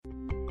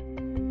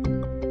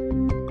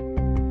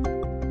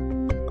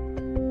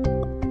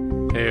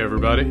Hey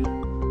everybody,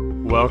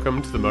 welcome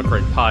to the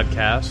Muckrake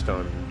Podcast.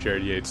 I'm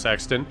Jared Yates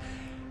Sexton.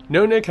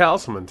 No Nick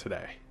Houselman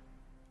today.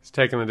 He's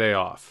taking the day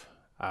off,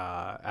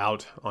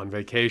 out on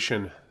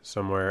vacation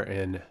somewhere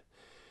in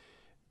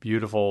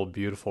beautiful,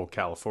 beautiful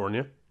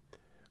California,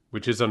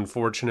 which is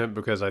unfortunate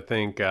because I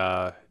think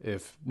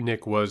if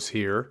Nick was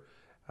here,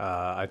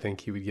 I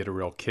think he would get a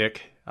real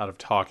kick out of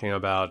talking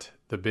about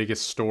the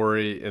biggest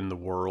story in the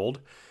world,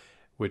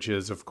 which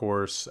is, of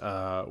course,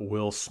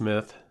 Will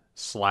Smith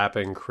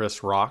slapping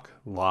Chris Rock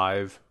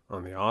live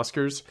on the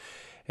Oscars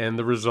and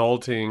the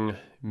resulting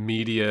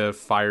media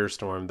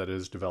firestorm that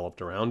has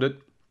developed around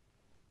it.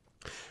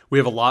 We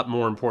have a lot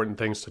more important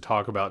things to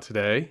talk about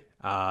today,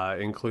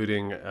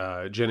 including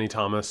Ginny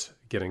Thomas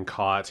getting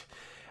caught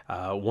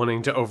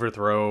wanting to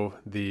overthrow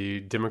the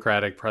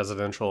Democratic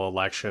presidential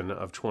election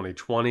of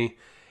 2020,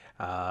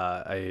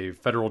 a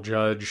federal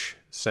judge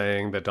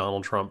saying that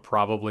Donald Trump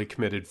probably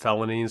committed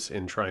felonies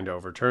in trying to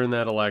overturn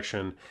that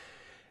election,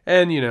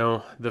 and,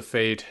 the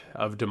fate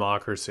of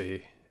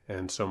democracy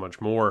and so much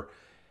more.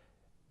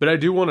 But I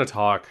do want to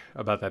talk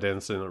about that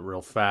incident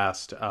real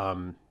fast,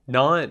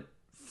 not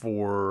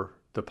for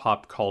the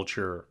pop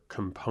culture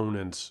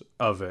components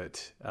of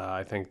it.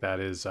 I think that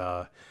is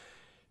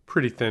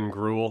pretty thin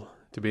gruel,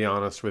 to be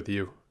honest with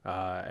you,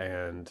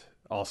 and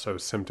also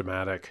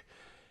symptomatic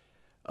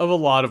of a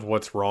lot of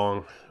what's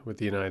wrong with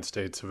the United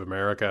States of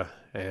America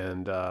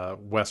and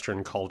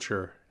Western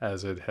culture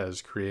as it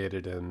has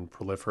created and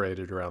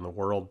proliferated around the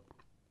world.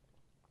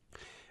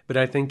 But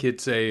I think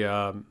it's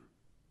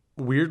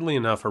weirdly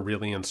enough, a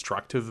really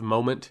instructive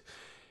moment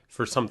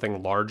for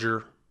something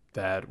larger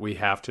that we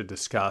have to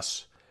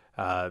discuss.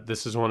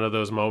 This is one of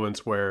those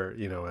moments where,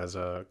 as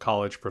a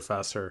college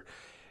professor,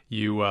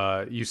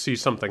 you see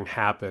something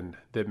happen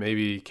that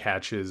maybe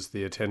catches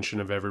the attention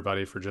of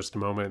everybody for just a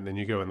moment, and then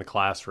you go in the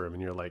classroom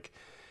and you're like,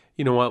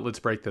 you know what, let's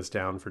break this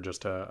down for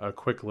just a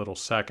quick little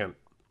second.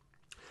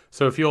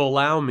 So if you'll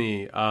allow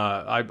me,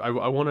 I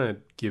want to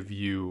give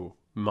you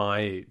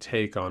my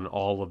take on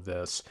all of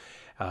this.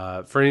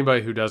 For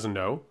anybody who doesn't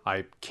know,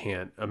 I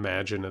can't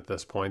imagine at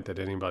this point that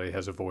anybody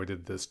has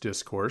avoided this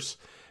discourse,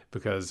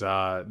 because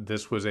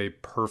this was a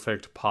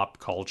perfect pop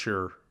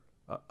culture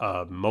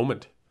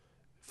moment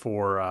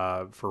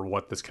for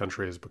what this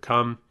country has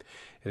become.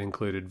 It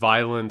included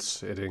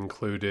violence. It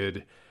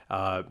included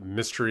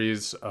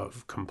mysteries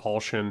of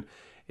compulsion.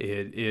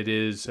 It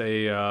is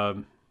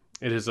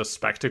a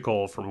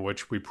spectacle from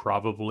which we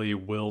probably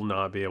will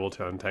not be able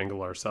to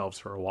untangle ourselves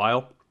for a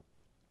while.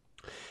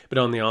 But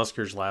on the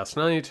Oscars last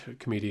night,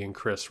 comedian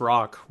Chris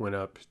Rock went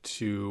up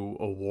to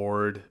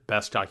award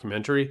Best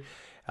Documentary.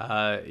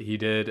 He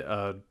did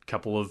a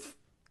couple of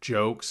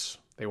jokes.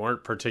 They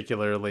weren't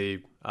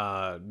particularly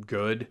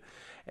good.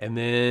 And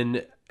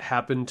then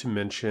happened to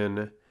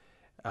mention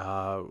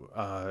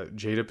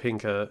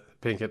Jada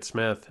Pinkett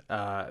Smith,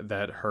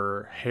 that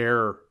her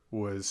hair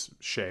was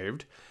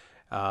shaved.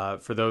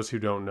 For those who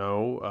don't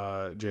know,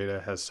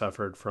 Jada has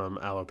suffered from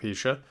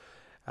alopecia.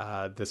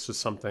 This was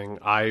something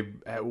I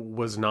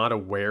was not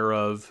aware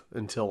of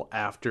until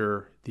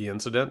after the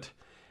incident.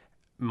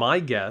 My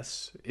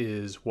guess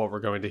is what we're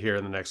going to hear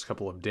in the next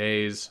couple of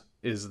days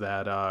is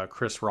that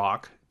Chris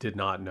Rock did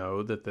not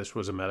know that this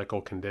was a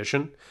medical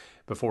condition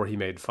before he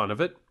made fun of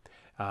it.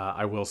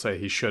 I will say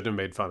he shouldn't have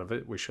made fun of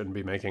it. We shouldn't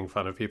be making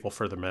fun of people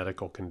for their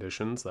medical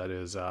conditions. That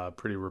is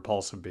pretty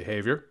repulsive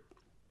behavior.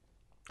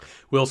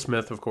 Will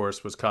Smith, of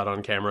course, was caught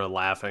on camera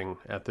laughing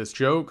at this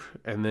joke.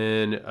 And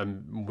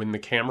then when the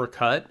camera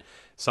cut,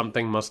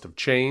 something must have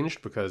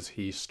changed because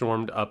he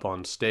stormed up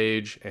on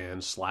stage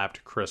and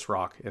slapped Chris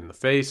Rock in the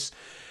face.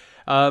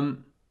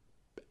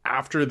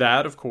 After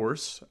that, of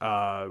course,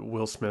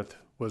 Will Smith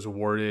was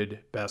awarded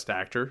Best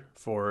Actor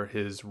for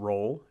his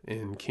role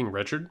in King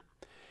Richard.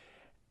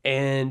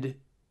 And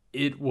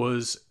it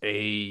was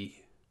a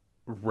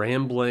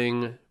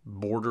rambling,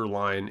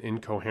 borderline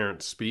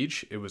incoherent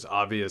speech. It was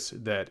obvious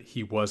that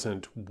he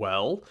wasn't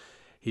well.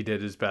 He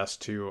did his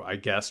best to, I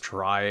guess,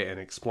 try and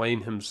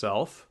explain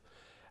himself.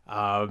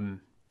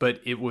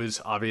 But it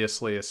was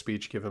obviously a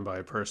speech given by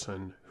a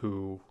person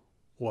who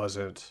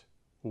wasn't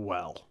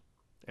well.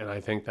 And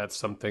I think that's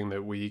something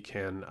that we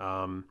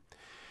can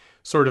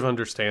sort of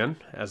understand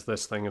as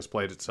this thing has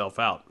played itself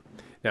out.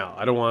 Now,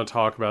 I don't want to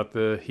talk about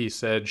the he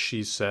said,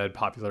 she said,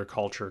 popular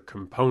culture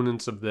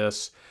components of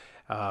this.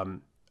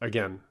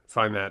 Again,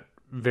 find that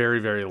very,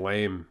 very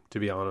lame, to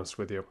be honest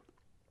with you.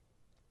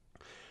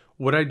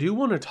 What I do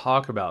want to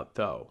talk about,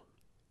 though,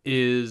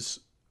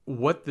 is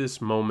what this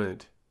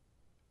moment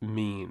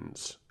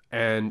means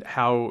and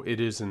how it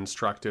is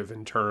instructive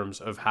in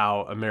terms of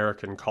how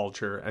American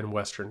culture and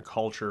Western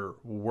culture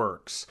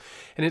works.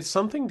 And it's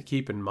something to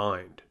keep in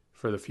mind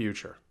for the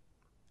future.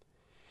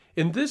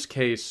 In this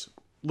case,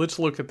 let's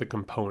look at the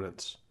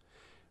components.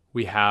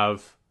 We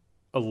have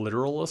a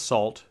literal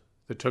assault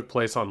that took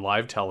place on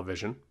live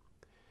television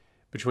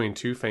between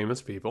two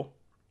famous people.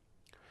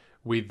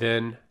 We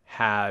then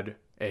had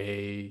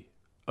a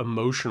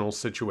emotional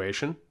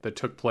situation that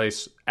took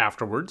place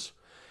afterwards,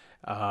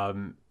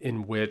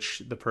 in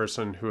which the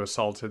person who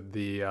assaulted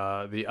the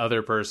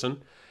other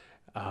person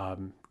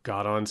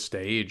got on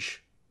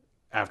stage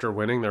after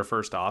winning their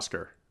first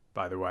Oscar,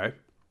 by the way,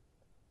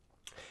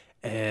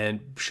 and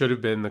should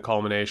have been the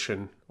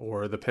culmination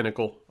or the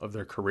pinnacle of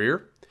their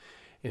career.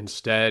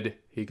 Instead,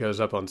 he goes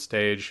up on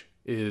stage,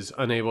 is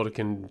unable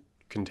to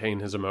contain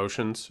his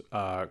emotions,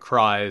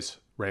 cries,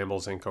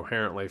 rambles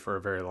incoherently for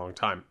a very long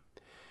time.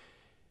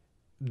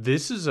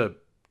 This is a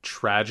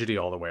tragedy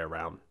all the way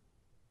around.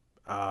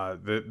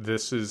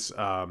 This is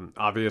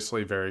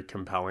obviously very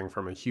compelling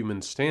from a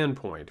human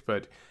standpoint,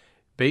 but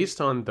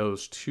based on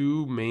those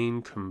two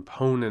main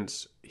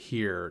components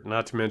here,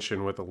 not to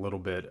mention with a little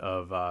bit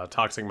of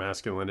toxic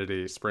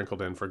masculinity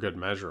sprinkled in for good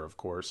measure, of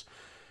course,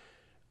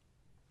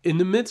 in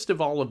the midst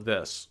of all of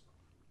this,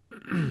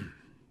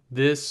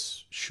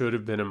 this should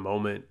have been a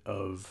moment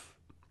of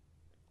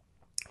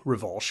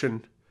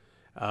revulsion,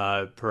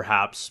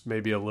 perhaps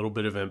maybe a little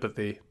bit of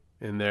empathy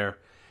in there.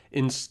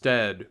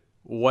 Instead,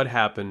 what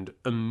happened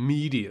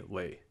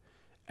immediately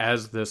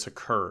as this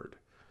occurred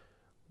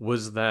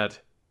was that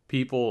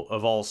people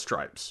of all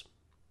stripes,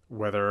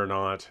 whether or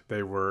not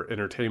they were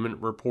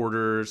entertainment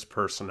reporters,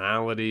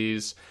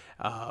 personalities,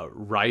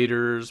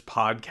 writers,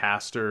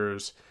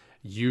 podcasters,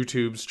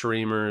 YouTube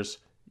streamers,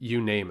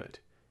 you name it,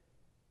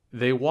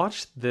 they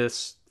watched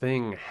this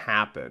thing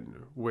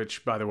happen,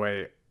 which, by the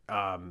way,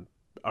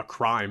 a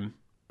crime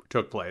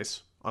took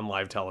place on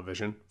live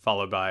television,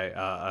 followed by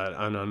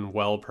an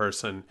unwell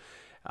person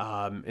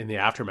in the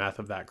aftermath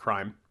of that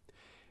crime.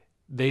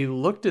 They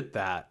looked at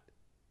that,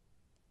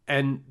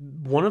 and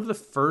one of the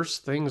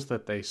first things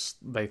that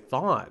they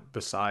thought,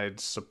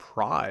 besides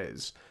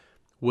surprise,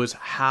 was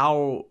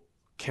how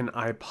can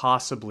I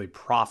possibly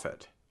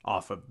profit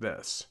off of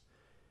this?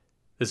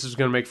 This is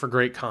going to make for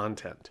great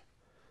content.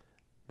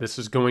 This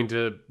is going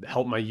to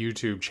help my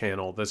YouTube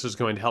channel. This is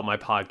going to help my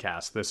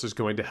podcast. This is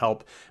going to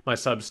help my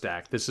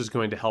Substack. This is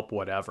going to help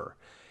whatever.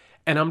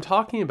 And I'm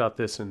talking about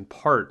this in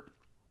part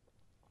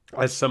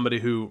as somebody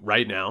who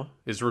right now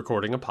is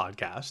recording a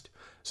podcast,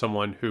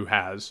 someone who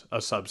has a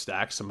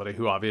Substack, somebody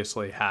who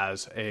obviously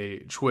has a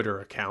Twitter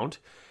account.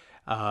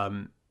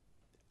 I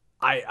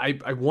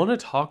want to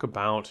talk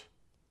about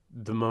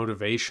the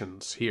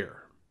motivations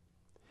here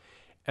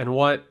and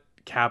what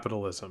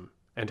capitalism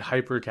and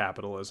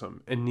hypercapitalism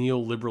and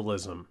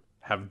neoliberalism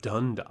have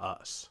done to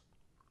us.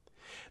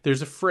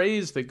 There's a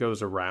phrase that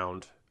goes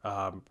around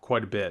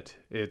quite a bit.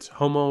 It's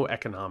homo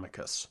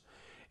economicus.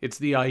 It's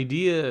the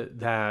idea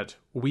that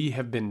we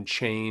have been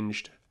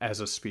changed as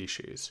a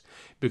species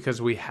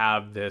because we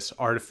have this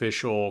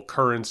artificial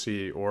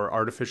currency or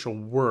artificial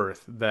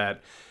worth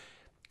that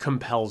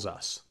compels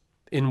us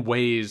in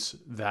ways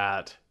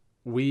that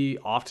we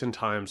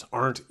oftentimes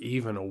aren't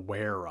even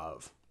aware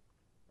of.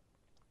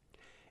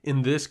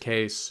 In this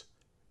case,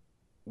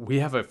 we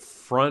have a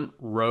front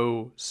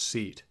row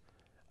seat,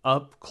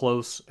 up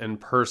close and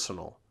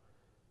personal,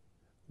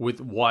 with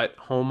what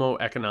homo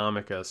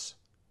economicus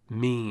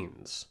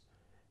means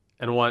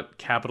and what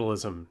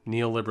capitalism,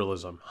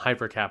 neoliberalism,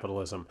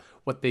 hypercapitalism,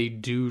 what they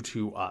do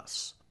to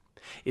us.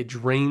 It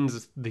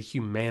drains the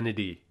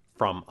humanity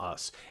from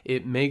us.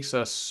 It makes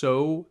us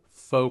so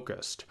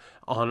focused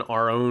on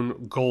our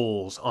own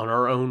goals, on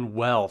our own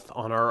wealth,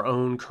 on our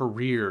own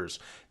careers,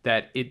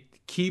 that it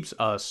keeps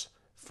us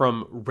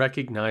from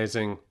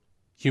recognizing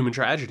human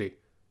tragedy,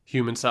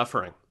 human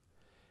suffering.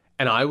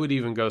 And I would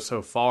even go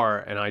so far,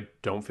 and I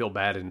don't feel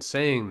bad in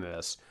saying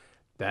this,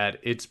 that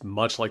it's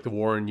much like the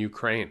war in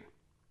Ukraine.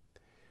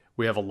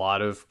 We have a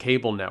lot of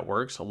cable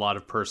networks, a lot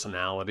of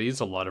personalities,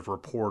 a lot of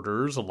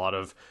reporters, a lot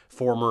of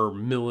former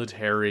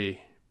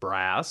military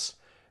brass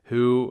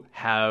who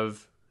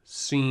have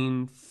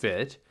seen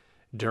fit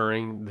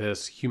during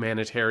this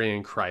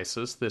humanitarian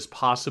crisis, this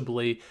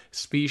possibly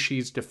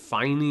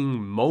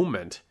species-defining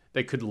moment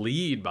that could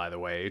lead, by the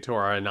way, to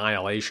our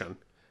annihilation.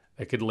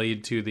 It could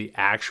lead to the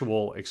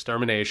actual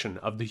extermination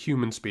of the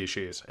human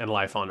species and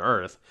life on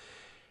Earth.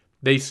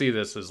 They see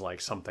this as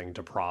like something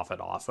to profit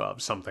off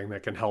of, something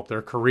that can help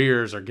their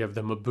careers or give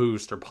them a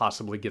boost or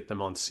possibly get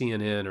them on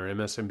CNN or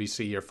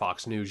MSNBC or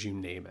Fox News, you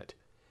name it.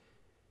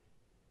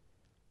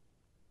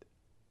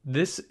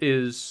 This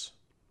is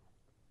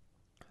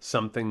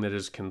something that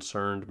has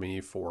concerned me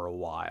for a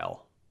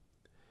while.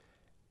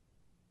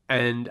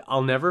 And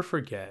I'll never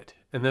forget,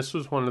 and this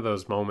was one of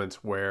those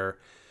moments where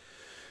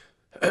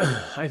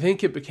I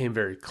think it became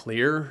very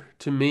clear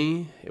to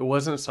me. It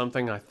wasn't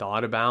something I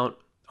thought about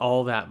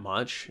all that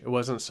much. It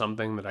wasn't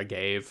something that I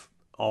gave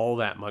all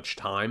that much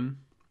time.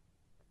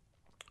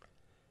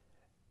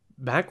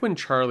 Back when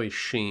Charlie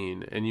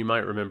Sheen, and you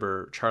might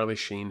remember Charlie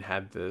Sheen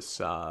had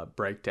this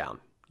breakdown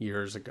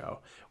years ago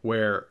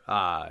where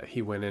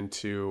he went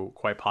into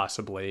quite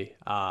possibly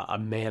a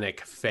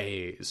manic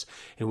phase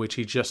in which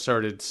he just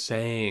started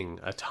saying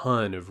a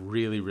ton of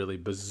really, really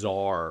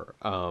bizarre,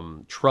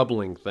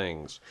 troubling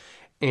things.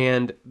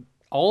 And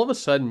all of a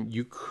sudden,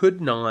 you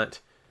could not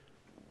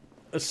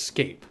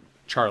escape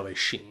Charlie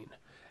Sheen.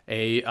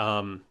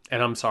 And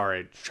I'm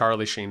sorry,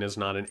 Charlie Sheen is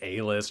not an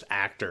A-list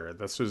actor.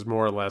 This was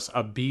more or less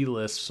a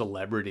B-list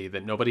celebrity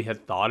that nobody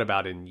had thought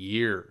about in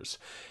years.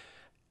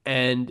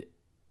 And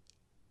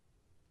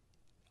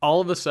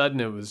all of a sudden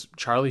it was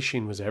Charlie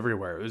Sheen was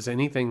everywhere. It was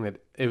everything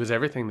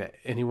that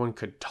anyone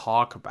could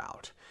talk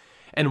about.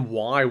 And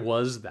why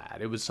was that?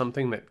 It was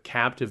something that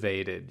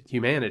captivated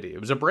humanity.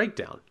 It was a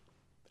breakdown.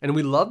 And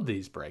we love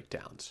these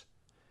breakdowns.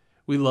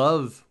 We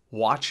love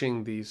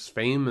watching these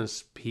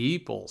famous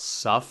people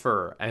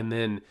suffer and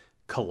then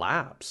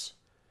collapse.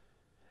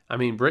 I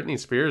mean, Britney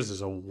Spears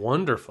is a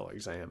wonderful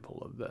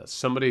example of this.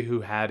 Somebody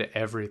who had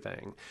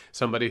everything,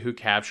 somebody who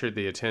captured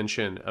the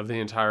attention of the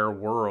entire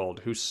world,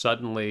 who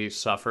suddenly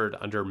suffered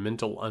under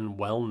mental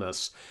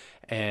unwellness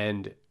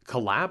and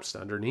collapsed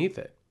underneath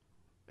it.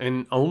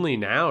 And only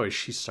now is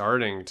she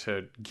starting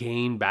to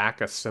gain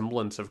back a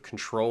semblance of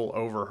control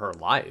over her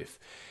life.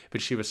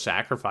 But she was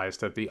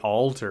sacrificed at the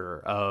altar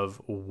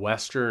of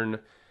Western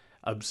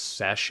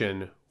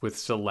obsession with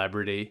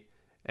celebrity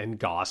and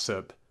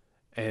gossip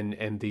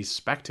and these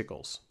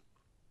spectacles.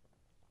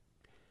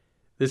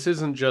 This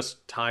isn't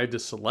just tied to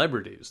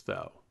celebrities,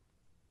 though.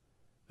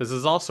 This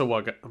is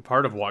also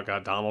part of what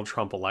got Donald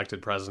Trump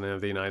elected president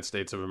of the United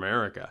States of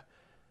America.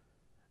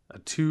 A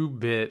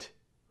 2-bit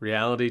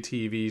reality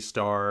TV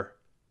star,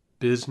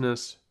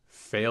 business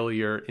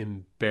failure,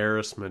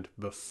 embarrassment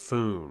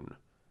buffoon.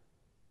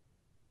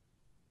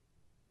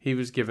 He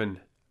was given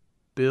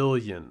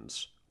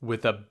billions,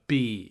 with a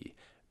B,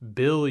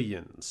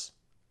 billions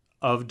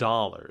of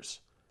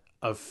dollars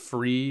of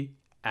free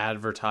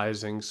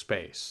advertising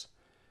space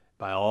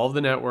by all of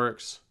the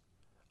networks,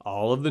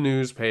 all of the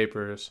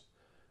newspapers,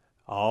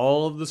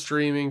 all of the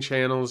streaming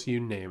channels, you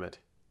name it.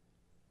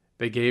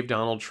 They gave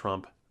Donald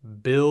Trump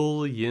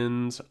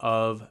billions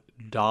of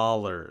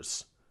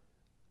dollars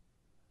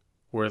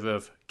worth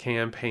of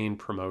campaign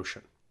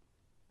promotion.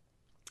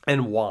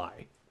 And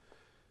why?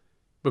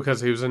 Because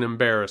he was an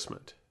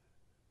embarrassment.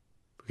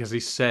 Because he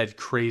said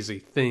crazy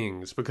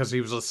things. Because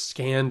he was a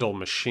scandal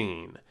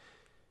machine.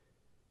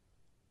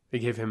 They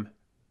gave him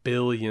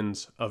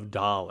billions of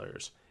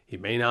dollars. He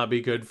may not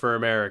be good for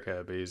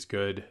America, but he's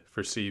good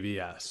for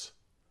CBS.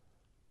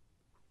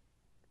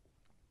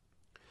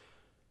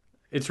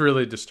 It's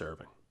really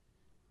disturbing.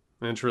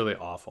 And it's really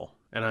awful.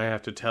 And I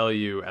have to tell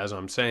you, as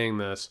I'm saying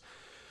this,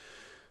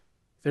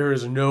 there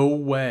is no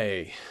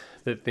way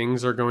that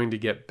things are going to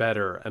get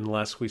better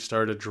unless we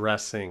start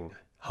addressing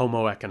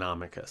Homo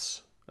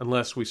economicus,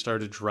 unless we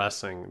start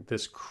addressing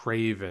this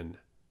craven,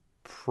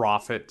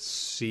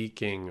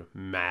 profit-seeking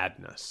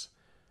madness.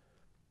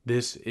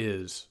 This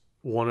is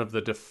one of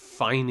the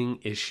defining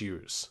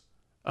issues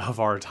of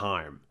our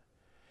time.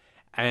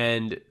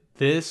 And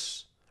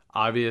this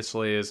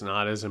obviously is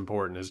not as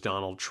important as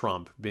Donald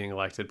Trump being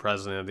elected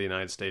president of the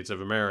United States of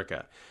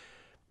America.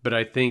 But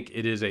I think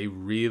it is a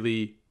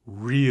really,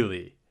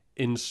 really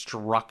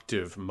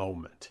instructive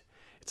moment.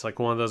 It's like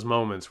one of those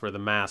moments where the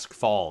mask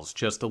falls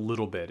just a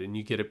little bit and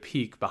you get a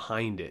peek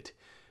behind it,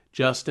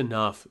 just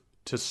enough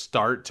to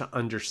start to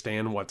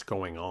understand what's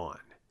going on.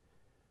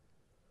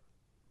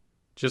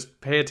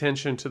 Just pay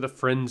attention to the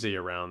frenzy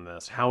around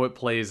this, how it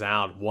plays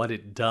out, what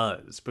it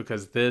does,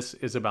 because this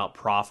is about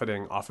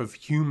profiting off of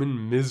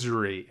human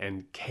misery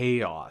and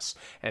chaos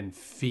and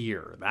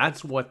fear.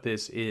 That's what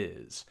this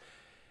is.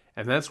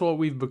 And that's what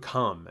we've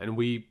become. And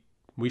we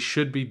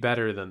should be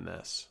better than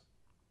this.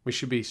 We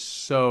should be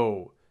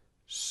so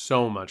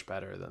much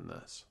better than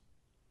this.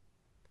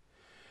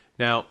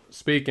 Now,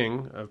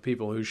 speaking of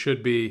people who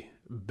should be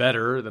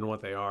better than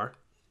what they are,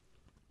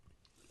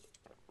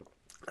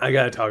 I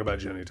got to talk about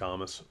Ginny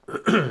Thomas.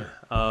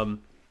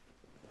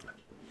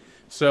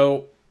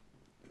 So,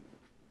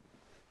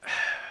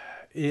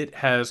 it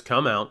has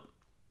come out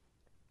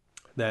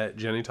that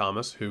Ginny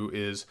Thomas, who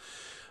is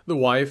the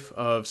wife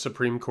of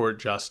Supreme Court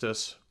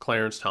Justice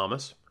Clarence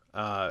Thomas,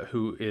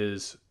 who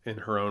is in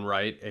her own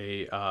right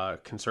a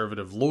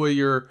conservative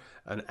lawyer,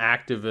 an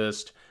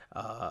activist,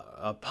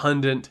 a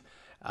pundit,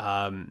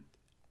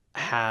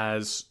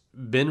 has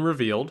been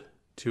revealed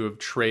to have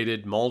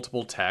traded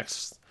multiple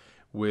texts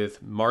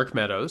with Mark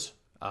Meadows,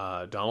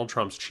 Donald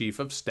Trump's chief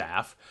of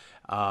staff,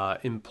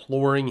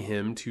 imploring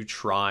him to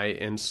try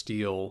and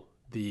steal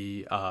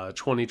the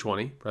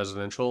 2020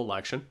 presidential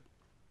election.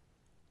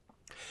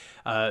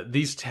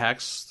 These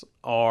texts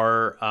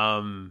are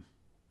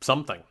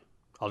something.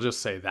 I'll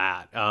just say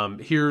that.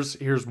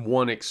 Here's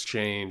one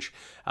exchange.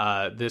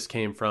 This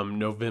came from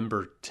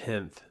November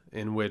 10th,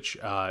 in which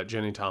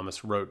Ginny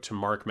Thomas wrote to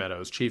Mark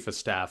Meadows, chief of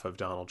staff of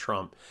Donald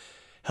Trump.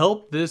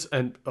 Help this,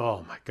 and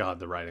oh my God,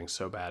 the writing's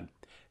so bad.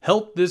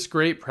 Help this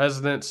great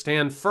president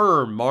stand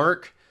firm,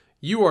 Mark.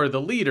 You are the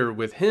leader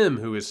with him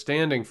who is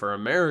standing for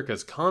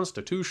America's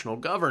constitutional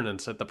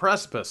governance at the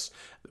precipice.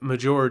 The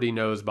majority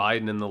knows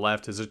Biden and the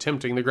left is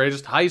attempting the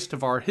greatest heist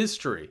of our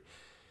history.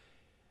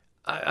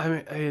 I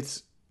mean,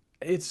 it's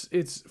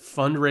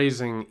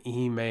fundraising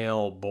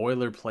email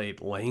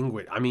boilerplate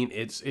language. I mean,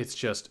 it's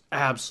just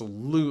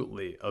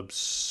absolutely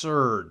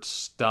absurd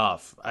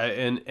stuff.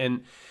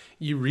 And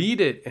you read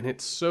it and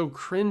it's so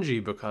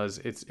cringy because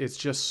it's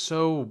just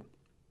so,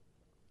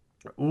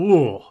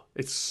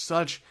 it's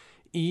such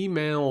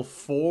email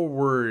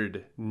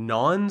forward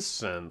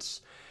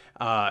nonsense.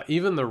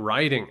 even the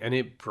writing, and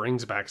it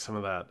brings back some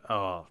of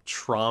that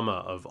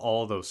trauma of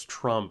all those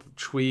Trump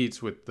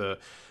tweets with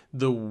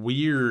the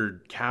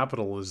weird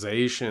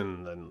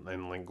capitalization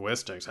and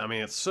linguistics. I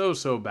mean, it's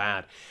so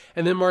bad.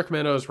 And then Mark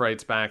Meadows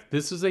writes back,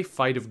 this is a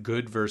fight of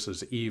good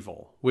versus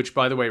evil, which,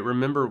 by the way,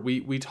 remember,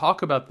 we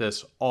talk about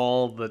this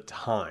all the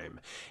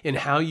time in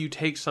how you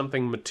take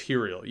something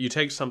material. You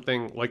take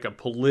something like a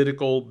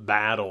political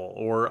battle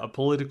or a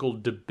political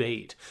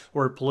debate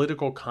or a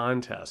political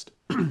contest.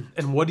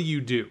 And what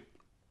do?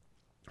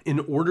 In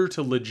order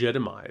to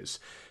legitimize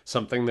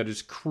something that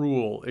is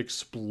cruel,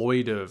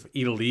 exploitive,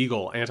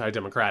 illegal,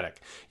 anti-democratic,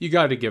 you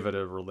got to give it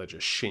a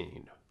religious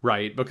sheen,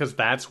 right? Because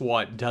that's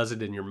what does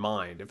it in your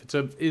mind.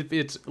 If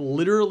it's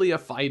literally a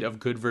fight of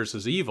good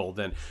versus evil,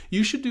 then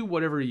you should do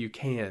whatever you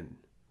can,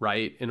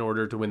 right, in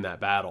order to win that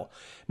battle.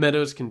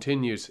 Meadows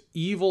continues,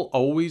 evil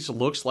always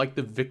looks like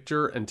the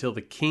victor until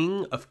the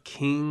King of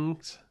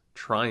Kings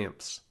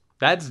triumphs.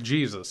 That's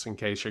Jesus, in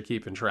case you're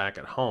keeping track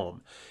at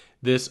home.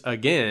 This,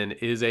 again,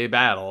 is a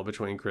battle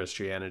between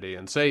Christianity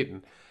and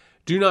Satan.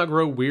 Do not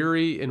grow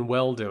weary in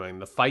well-doing.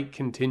 The fight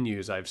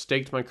continues. I've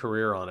staked my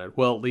career on it.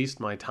 Well, at least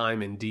my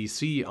time in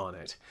D.C. on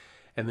it.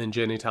 And then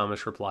Jenny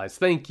Thomas replies,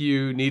 thank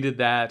you, needed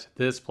that.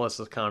 This plus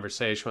this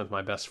conversation with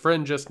my best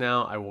friend just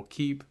now. I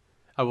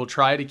will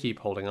try to keep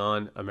holding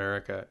on.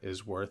 America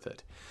is worth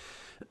it.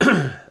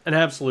 An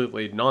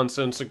absolutely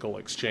nonsensical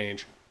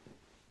exchange.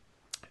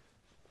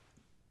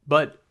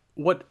 But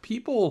what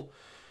people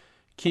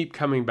keep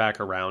coming back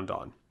around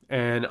on,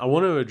 and I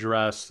want to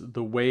address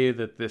the way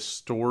that this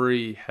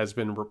story has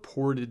been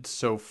reported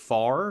so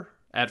far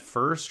at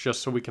first,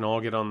 just so we can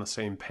all get on the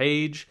same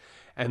page,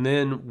 and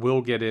then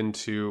we'll get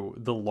into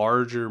the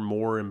larger,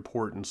 more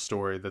important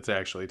story that's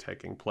actually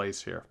taking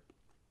place here.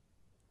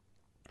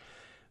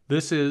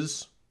 This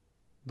is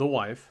the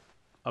wife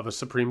of a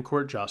Supreme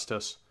Court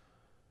justice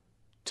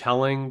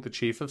telling the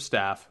chief of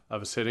staff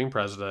of a sitting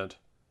president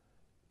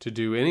to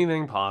do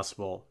anything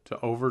possible to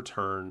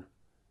overturn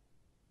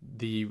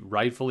the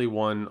rightfully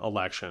won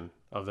election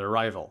of their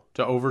rival,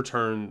 to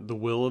overturn the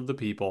will of the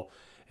people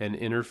and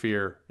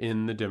interfere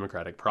in the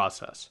democratic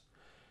process.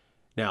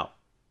 Now,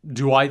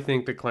 do I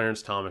think that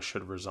Clarence Thomas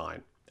should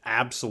resign?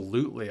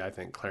 Absolutely, I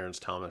think Clarence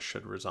Thomas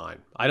should resign.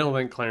 I don't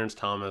think Clarence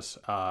Thomas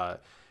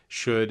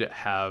should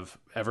have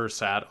ever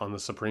sat on the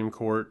Supreme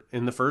Court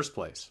in the first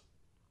place.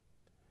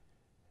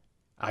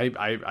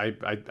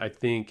 I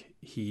think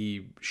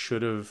he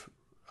should have...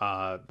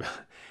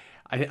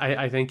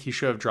 I think he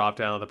should have dropped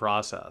out of the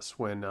process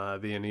when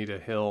the Anita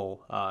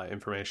Hill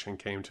information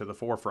came to the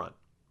forefront.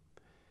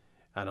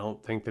 I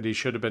don't think that he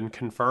should have been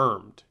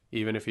confirmed,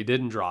 even if he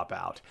didn't drop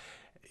out.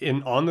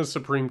 On the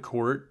Supreme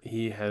Court,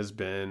 he has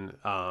been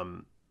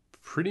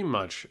pretty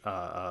much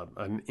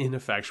an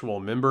ineffectual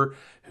member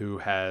who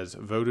has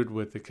voted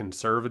with the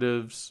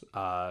conservatives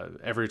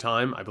every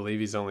time. I believe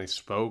he's only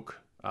spoke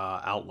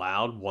out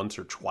loud once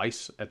or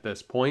twice at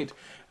this point.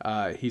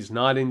 He's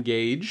not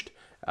engaged.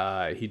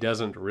 He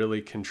doesn't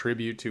really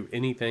contribute to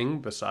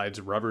anything besides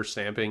rubber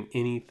stamping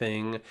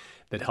anything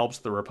that helps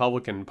the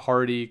Republican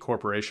Party,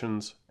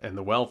 corporations, and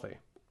the wealthy.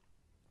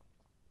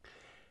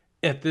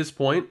 At this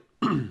point,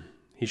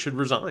 he should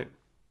resign.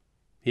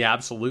 He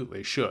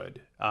absolutely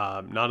should.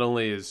 Not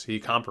only is he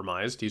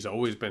compromised, he's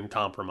always been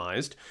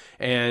compromised,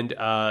 and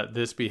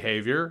this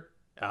behavior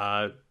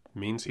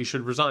means he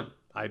should resign.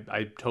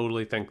 I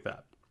totally think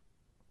that.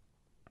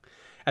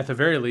 At the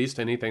very least,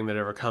 anything that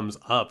ever comes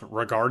up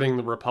regarding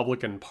the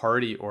Republican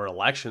Party or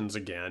elections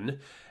again,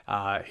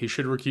 he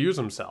should recuse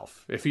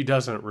himself if he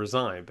doesn't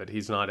resign, but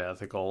he's not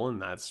ethical, and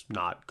that's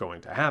not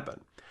going to happen.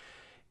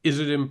 Is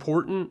it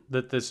important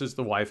that this is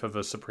the wife of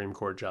a Supreme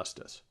Court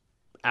justice?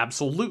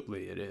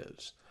 Absolutely it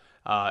is.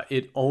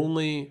 It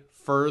only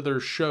further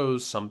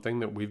shows something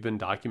that we've been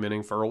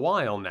documenting for a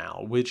while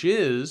now, which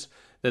is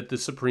that the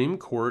Supreme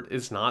Court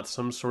is not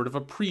some sort of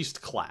a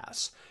priest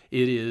class.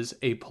 It is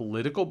a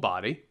political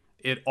body.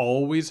 It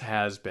always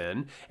has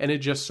been, and it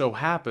just so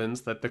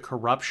happens that the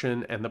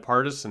corruption and the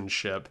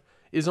partisanship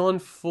is on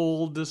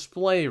full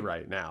display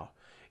right now.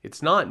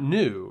 It's not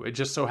new, it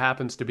just so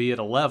happens to be at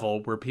a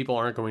level where people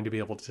aren't going to be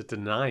able to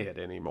deny it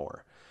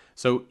anymore.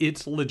 So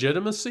its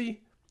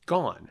legitimacy,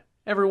 gone.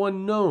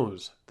 Everyone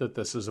knows that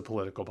this is a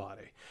political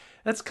body.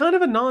 That's kind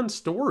of a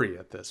non-story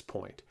at this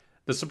point.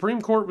 The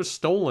Supreme Court was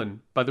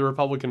stolen by the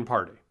Republican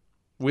Party.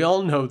 We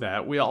all know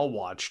that. We all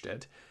watched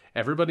it.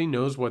 Everybody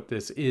knows what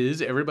this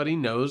is. Everybody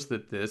knows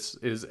that this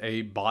is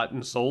a bought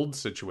and sold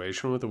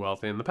situation with the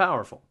wealthy and the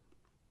powerful.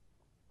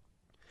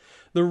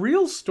 The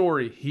real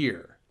story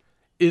here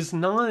is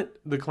not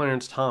the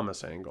Clarence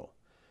Thomas angle.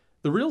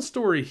 The real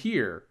story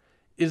here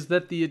is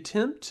that the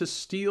attempt to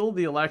steal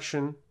the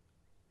election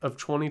of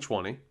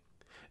 2020,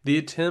 the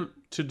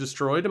attempt to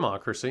destroy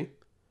democracy,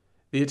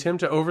 the attempt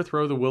to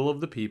overthrow the will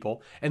of the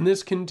people, and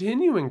this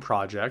continuing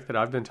project that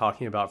I've been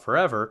talking about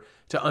forever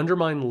to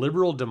undermine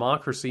liberal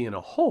democracy in a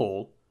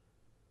whole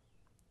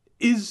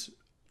is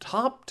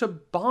top to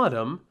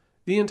bottom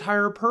the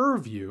entire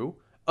purview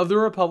of the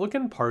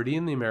Republican Party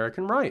and the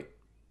American right.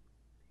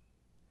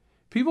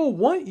 People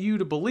want you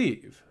to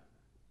believe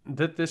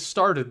that this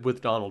started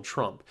with Donald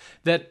Trump.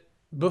 That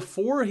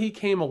before he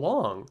came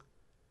along,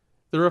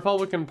 the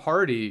Republican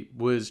Party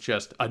was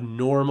just a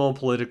normal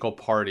political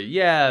party.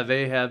 Yeah,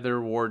 they had their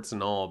warts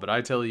and all, but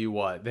I tell you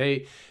what,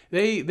 they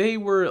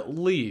were at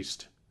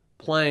least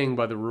playing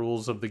by the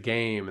rules of the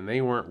game, and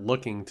they weren't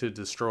looking to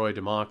destroy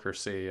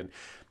democracy. And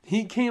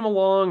he came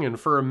along, and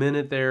for a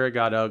minute there, it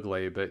got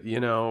ugly. But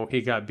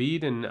he got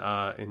beat in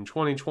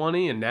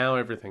 2020, and now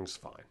everything's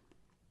fine.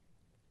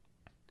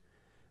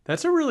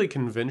 That's a really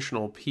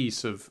conventional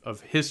piece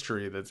of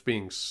history that's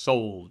being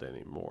sold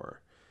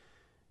anymore.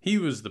 He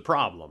was the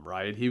problem,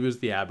 right? He was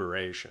the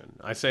aberration.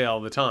 I say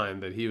all the time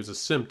that he was a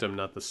symptom,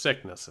 not the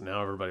sickness. And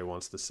now everybody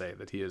wants to say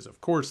that he is,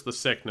 of course, the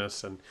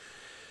sickness. And,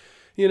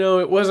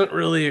 it wasn't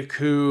really a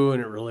coup,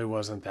 and it really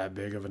wasn't that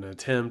big of an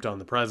attempt on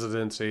the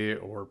presidency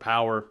or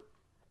power.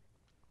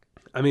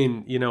 I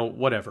mean,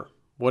 whatever.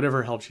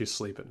 Whatever helps you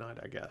sleep at night,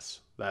 I guess.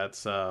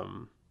 That's,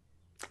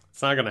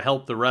 it's not going to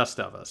help the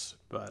rest of us.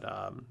 But,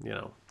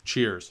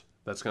 cheers.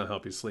 That's going to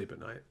help you sleep at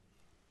night.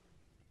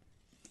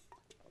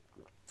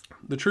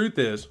 The truth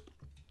is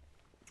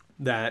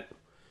that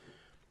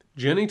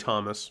Ginny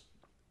Thomas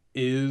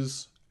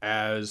is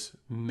as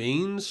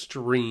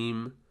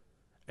mainstream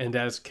and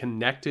as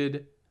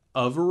connected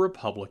of a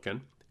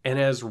Republican and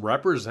as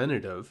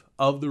representative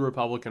of the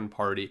Republican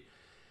Party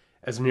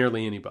as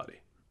nearly anybody.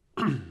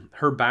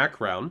 Her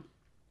background,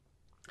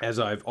 as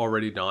I've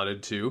already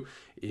nodded to,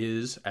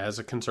 is as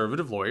a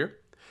conservative lawyer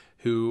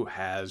who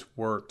has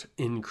worked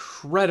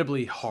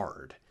incredibly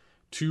hard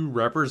to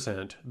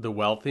represent the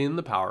wealthy and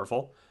the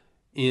powerful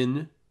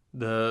in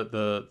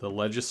the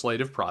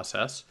legislative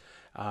process,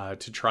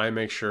 to try and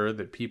make sure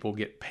that people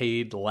get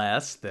paid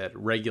less, that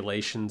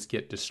regulations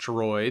get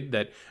destroyed,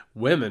 that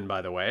women,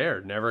 by the way,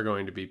 are never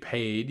going to be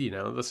paid,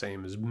 the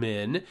same as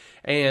men,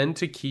 and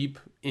to keep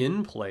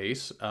in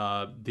place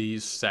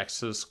these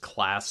sexist,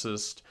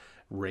 classist,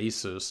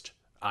 racist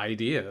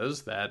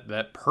ideas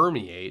that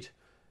permeate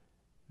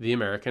the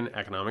American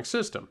economic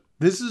system.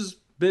 This has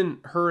been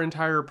her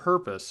entire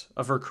purpose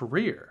of her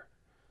career.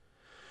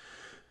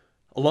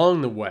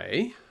 Along the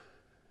way,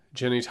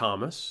 Ginny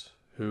Thomas,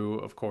 who,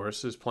 of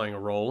course, is playing a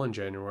role in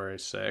January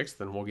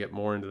 6th, and we'll get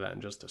more into that in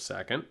just a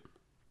second,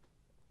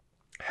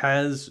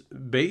 has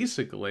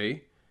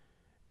basically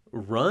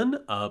run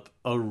up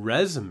a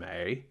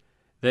resume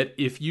that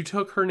if you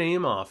took her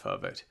name off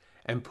of it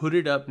and put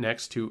it up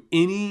next to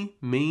any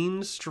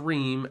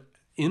mainstream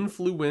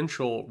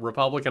influential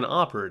Republican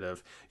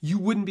operative, you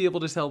wouldn't be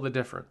able to tell the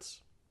difference.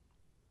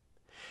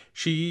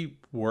 She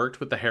worked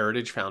with the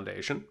Heritage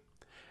Foundation.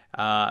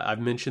 I've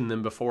mentioned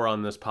them before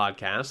on this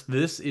podcast.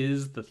 This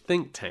is the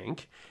think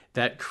tank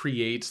that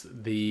creates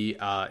the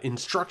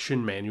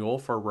instruction manual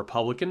for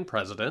Republican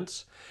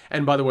presidents.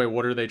 And by the way,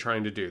 what are they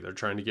trying to do? They're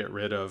trying to get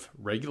rid of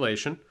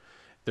regulation.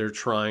 They're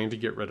trying to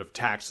get rid of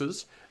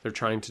taxes. They're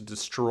trying to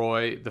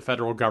destroy the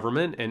federal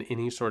government and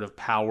any sort of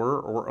power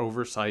or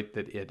oversight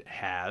that it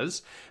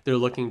has. They're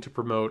looking to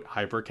promote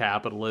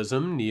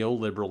hypercapitalism,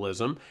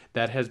 neoliberalism.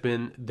 That has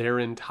been their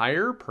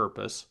entire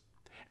purpose.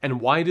 And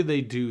why do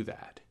they do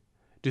that?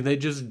 Do they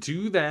just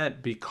do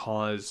that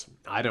because,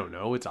 I don't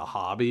know, it's a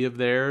hobby of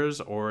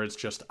theirs, or it's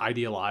just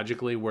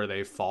ideologically where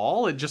they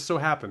fall? It just so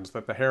happens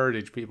that the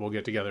heritage people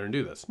get together and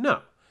do this.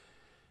 No.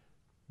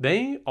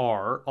 They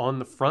are on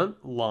the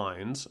front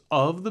lines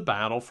of the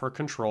battle for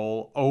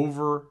control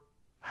over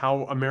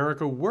how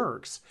America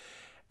works.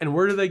 And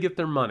where do they get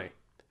their money?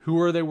 Who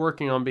are they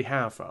working on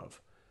behalf of?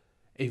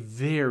 A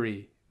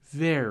very,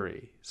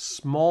 very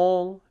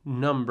small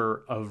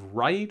number of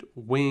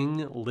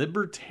right-wing,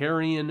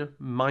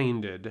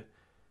 libertarian-minded,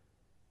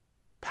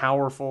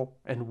 powerful,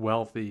 and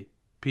wealthy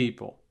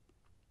people.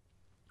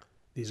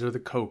 These are the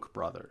Koch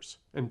brothers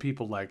and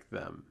people like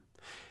them.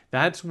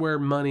 That's where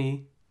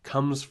money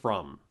comes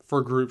from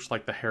for groups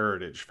like the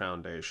Heritage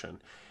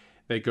Foundation.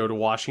 They go to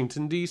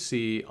Washington,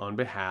 D.C. on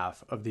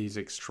behalf of these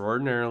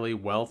extraordinarily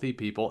wealthy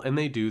people, and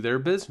they do their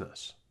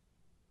business.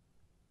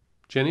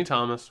 Ginny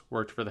Thomas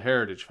worked for the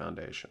Heritage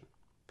Foundation.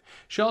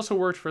 She also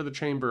worked for the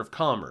Chamber of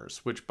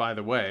Commerce, which, by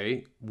the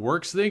way,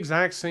 works the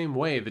exact same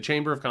way. The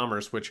Chamber of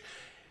Commerce, which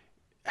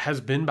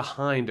has been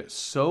behind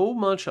so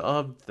much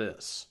of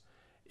this,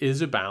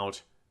 is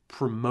about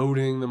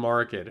promoting the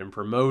market and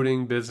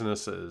promoting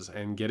businesses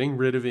and getting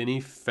rid of any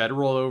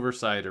federal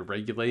oversight or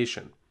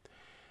regulation.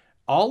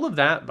 All of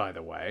that, by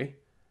the way,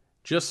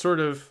 just sort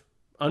of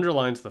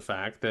underlines the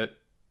fact that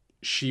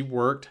she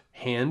worked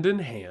hand in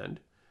hand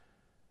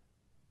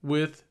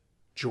with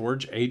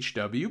George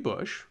H.W.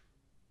 Bush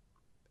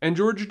and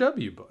George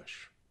W.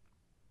 Bush.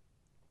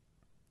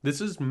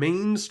 This is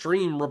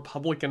mainstream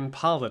Republican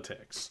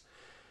politics.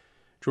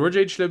 George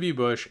H.W.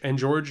 Bush and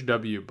George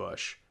W.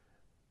 Bush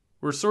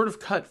were sort of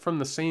cut from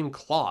the same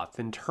cloth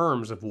in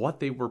terms of what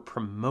they were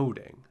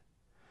promoting.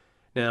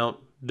 Now,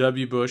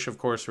 W. Bush, of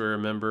course, we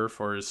remember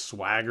for his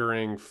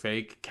swaggering,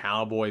 fake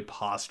cowboy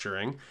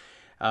posturing.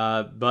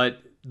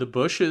 But the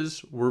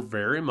Bushes were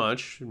very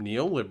much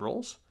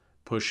neoliberals,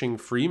 pushing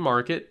free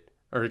market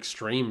or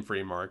extreme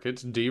free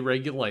markets,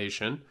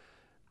 deregulation,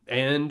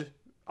 and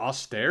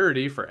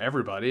austerity for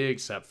everybody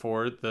except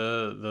for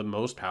the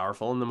most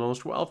powerful and the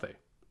most wealthy.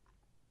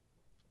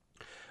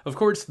 Of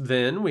course,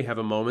 then we have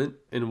a moment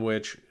in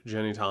which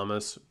Ginny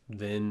Thomas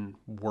then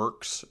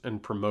works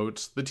and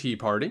promotes the Tea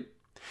Party,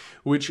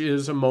 which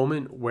is a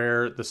moment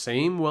where the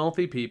same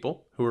wealthy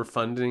people who are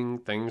funding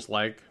things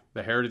like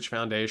the Heritage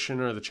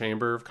Foundation or the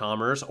Chamber of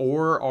Commerce,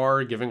 or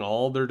are giving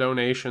all their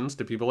donations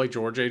to people like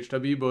George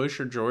H.W. Bush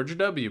or George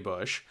W.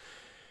 Bush,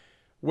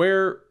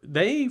 where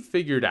they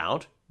figured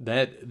out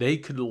that they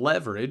could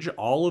leverage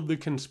all of the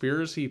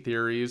conspiracy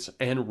theories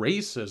and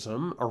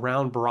racism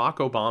around Barack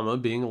Obama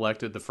being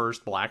elected the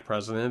first black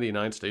president of the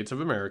United States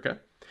of America.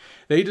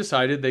 They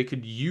decided they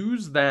could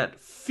use that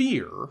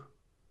fear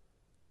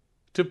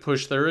to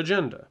push their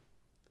agenda.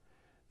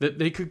 That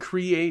they could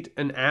create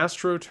an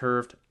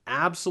astroturfed,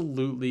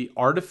 absolutely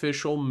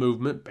artificial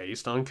movement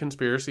based on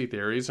conspiracy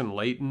theories and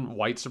latent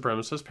white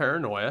supremacist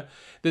paranoia,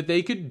 that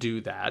they could do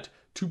that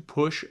to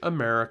push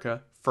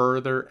America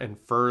further and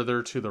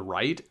further to the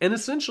right and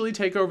essentially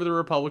take over the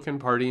Republican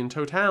Party in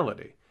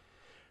totality.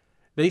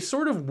 They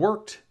sort of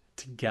worked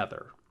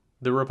together,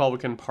 the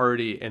Republican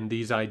Party and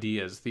these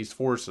ideas, these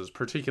forces,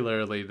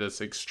 particularly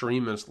this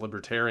extremist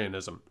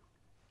libertarianism.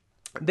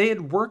 They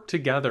had worked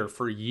together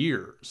for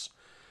years.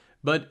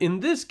 But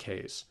in this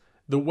case,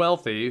 the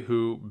wealthy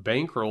who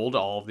bankrolled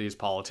all of these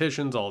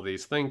politicians, all of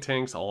these think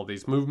tanks, all of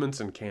these movements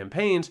and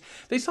campaigns,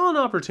 they saw an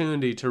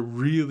opportunity to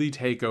really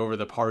take over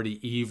the party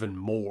even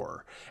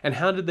more. And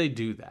how did they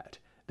do that?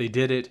 They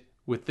did it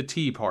with the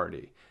Tea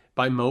Party,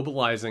 by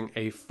mobilizing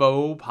a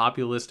faux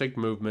populistic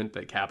movement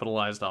that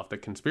capitalized off the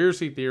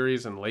conspiracy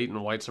theories and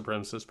latent white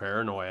supremacist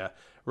paranoia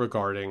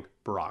regarding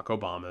Barack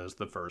Obama as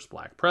the first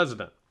black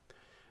president.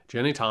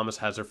 Ginny Thomas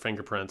has her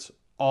fingerprints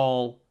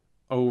all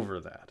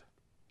over that.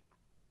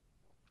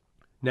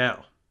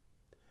 Now,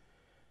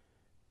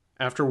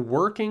 after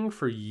working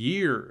for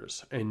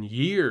years and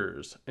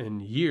years and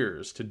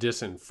years to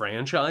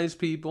disenfranchise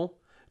people,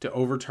 to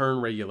overturn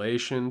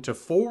regulation, to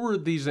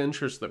forward these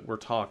interests that we're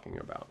talking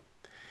about,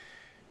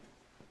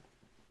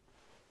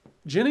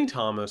 Ginny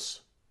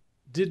Thomas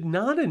did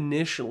not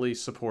initially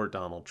support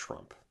Donald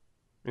Trump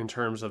in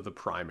terms of the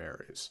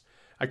primaries.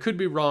 I could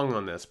be wrong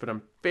on this, but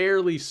I'm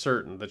fairly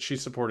certain that she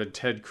supported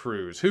Ted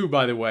Cruz, who,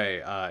 by the way,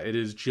 it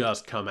has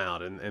just come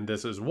out, and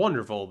this is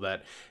wonderful,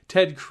 that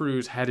Ted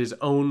Cruz had his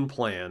own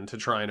plan to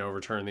try and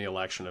overturn the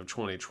election of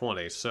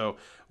 2020. So,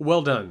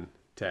 well done,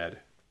 Ted.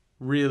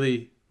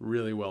 Really,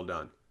 really well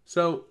done.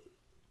 So,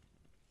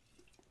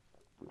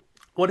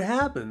 what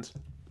happens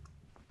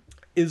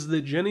is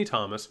that Ginny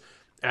Thomas,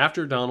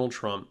 after Donald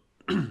Trump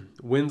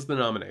wins the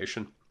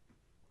nomination,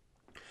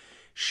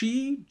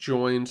 she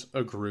joins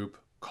a group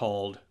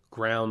called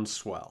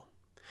Groundswell.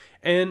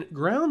 And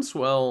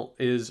Groundswell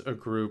is a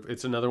group,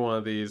 it's another one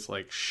of these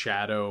like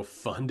shadow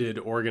funded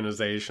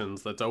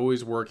organizations that's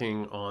always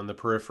working on the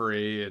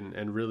periphery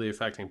and really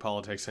affecting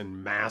politics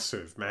in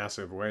massive,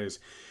 massive ways.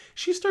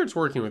 She starts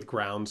working with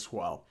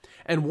Groundswell.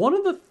 And one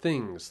of the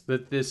things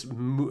that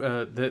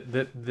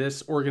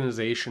this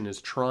organization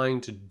is trying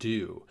to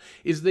do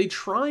is they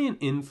try and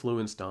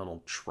influence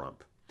Donald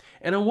Trump.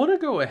 And I want to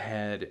go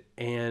ahead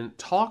and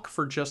talk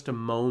for just a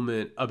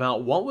moment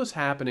about what was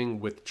happening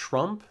with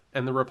Trump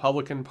and the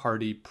Republican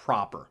Party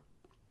proper.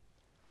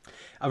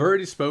 I've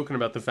already spoken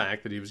about the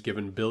fact that he was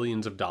given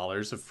billions of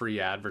dollars of free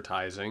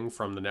advertising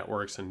from the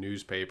networks and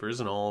newspapers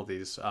and all of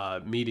these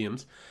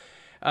mediums.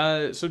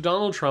 So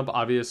Donald Trump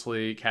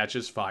obviously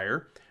catches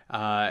fire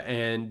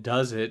and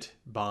does it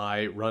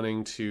by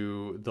running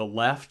to the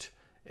left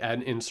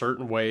and in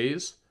certain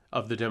ways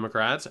of the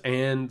Democrats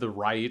and the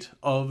right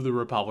of the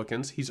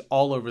Republicans. He's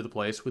all over the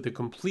place with a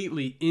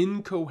completely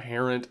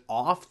incoherent,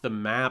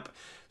 off-the-map,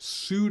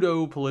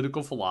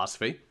 pseudo-political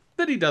philosophy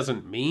that he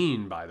doesn't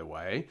mean, by the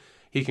way.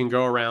 He can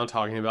go around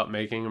talking about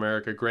making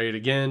America great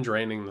again,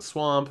 draining the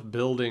swamp,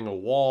 building a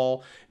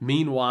wall,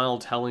 meanwhile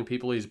telling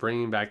people he's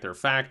bringing back their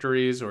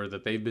factories or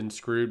that they've been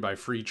screwed by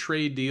free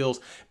trade deals.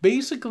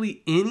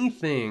 Basically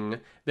anything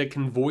that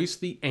can voice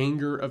the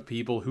anger of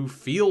people who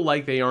feel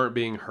like they aren't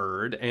being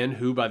heard and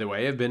who, by the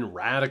way, have been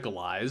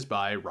radicalized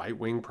by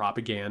right-wing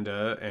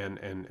propaganda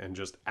and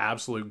just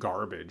absolute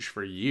garbage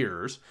for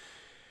years.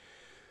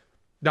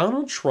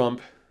 Donald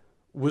Trump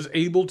was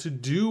able to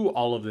do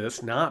all of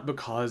this not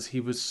because he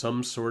was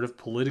some sort of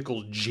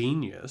political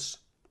genius,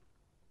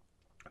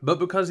 but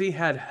because he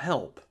had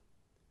help.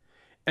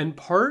 And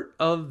part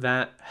of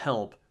that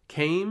help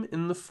came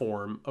in the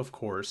form, of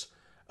course,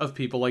 of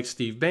people like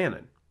Steve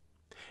Bannon.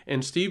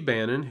 And Steve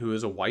Bannon, who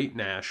is a white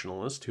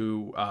nationalist,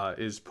 who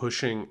is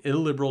pushing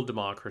illiberal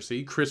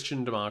democracy,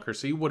 Christian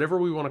democracy, whatever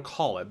we want to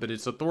call it, but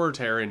it's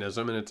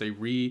authoritarianism and it's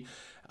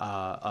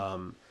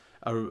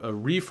a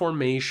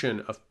reformation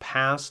of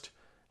past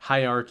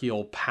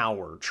hierarchical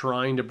power,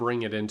 trying to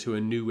bring it into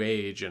a new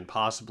age and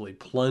possibly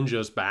plunge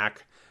us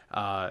back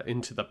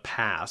into the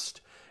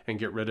past and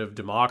get rid of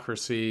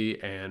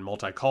democracy and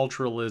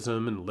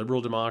multiculturalism and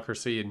liberal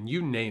democracy and you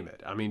name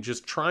it. I mean,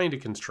 just trying to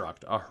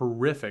construct a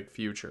horrific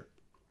future.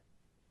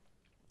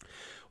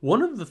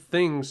 One of the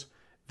things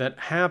that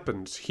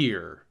happens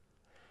here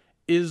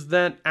is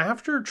that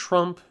after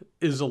Trump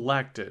is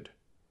elected,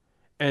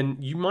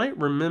 and you might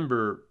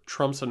remember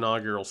Trump's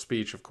inaugural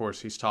speech, of course,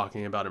 he's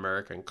talking about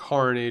American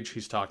carnage.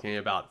 He's talking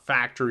about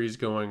factories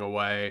going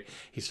away.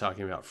 He's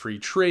talking about free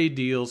trade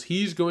deals.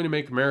 He's going to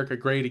make America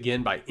great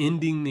again by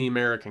ending the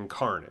American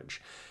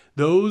carnage.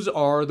 Those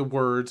are the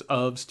words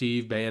of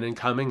Steve Bannon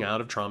coming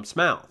out of Trump's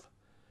mouth.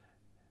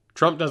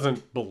 Trump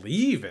doesn't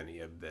believe any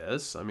of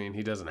this. I mean,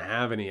 he doesn't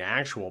have any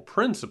actual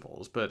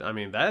principles, but I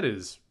mean, that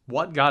is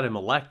what got him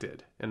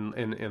elected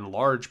in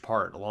large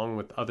part, along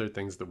with other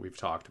things that we've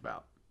talked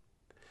about.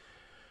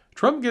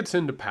 Trump gets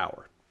into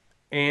power.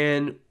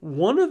 And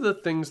one of the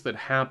things that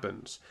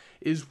happens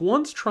is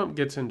once Trump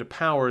gets into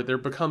power, there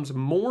becomes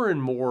more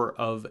and more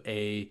of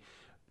a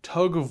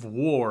tug of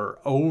war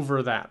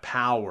over that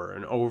power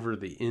and over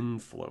the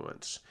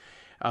influence.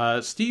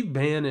 Steve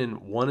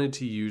Bannon wanted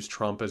to use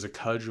Trump as a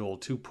cudgel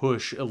to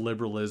push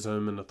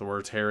illiberalism and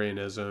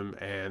authoritarianism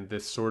and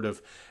this sort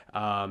of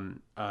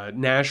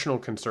national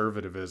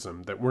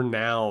conservatism that we're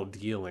now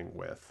dealing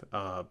with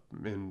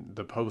in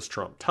the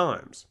post-Trump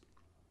times.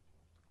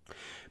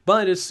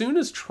 But as soon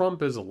as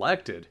Trump is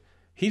elected,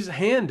 he's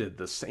handed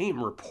the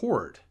same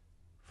report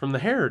from the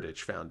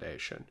Heritage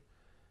Foundation.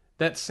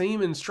 That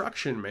same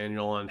instruction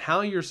manual on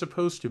how you're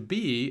supposed to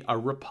be a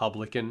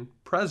Republican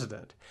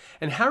president.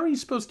 And how are you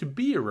supposed to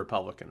be a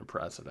Republican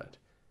president?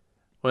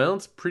 Well,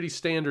 it's a pretty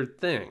standard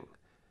thing.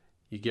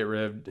 You get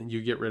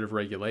rid of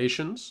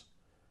regulations.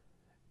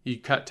 You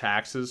cut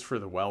taxes for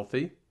the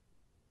wealthy.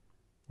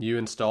 You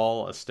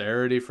install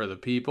austerity for the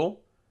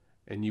people.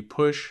 And you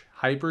push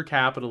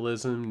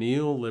hyper-capitalism,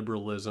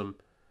 neoliberalism,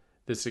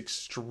 this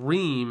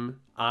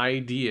extreme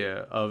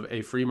idea of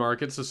a free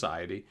market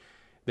society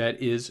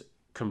that is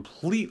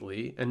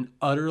completely and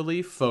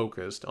utterly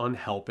focused on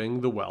helping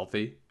the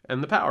wealthy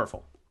and the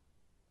powerful.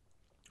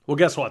 Well,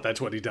 guess what?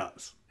 That's what he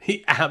does.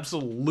 He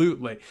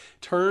absolutely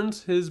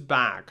turns his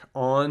back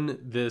on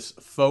this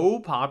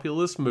faux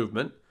populist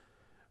movement,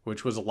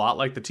 which was a lot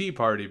like the Tea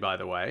Party, by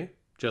the way,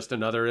 just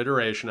another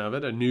iteration of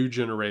it, a new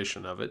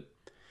generation of it.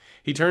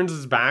 He turns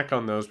his back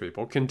on those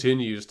people,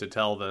 continues to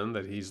tell them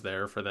that he's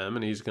there for them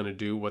and he's going to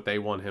do what they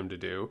want him to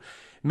do.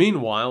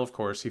 Meanwhile, of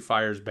course, he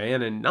fires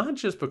Bannon, not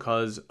just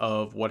because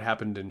of what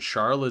happened in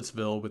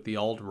Charlottesville with the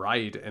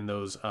alt-right and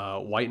those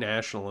white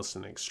nationalists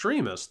and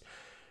extremists,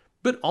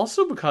 but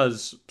also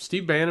because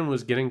Steve Bannon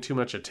was getting too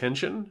much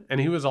attention and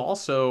he was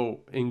also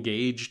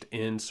engaged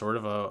in sort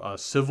of a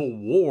civil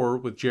war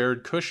with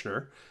Jared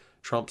Kushner,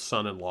 Trump's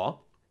son-in-law.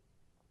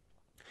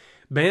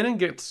 Bannon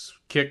gets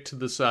kicked to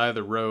the side of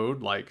the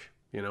road like,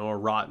 a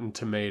rotten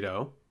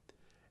tomato.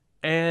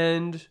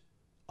 And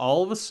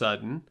all of a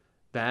sudden,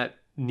 that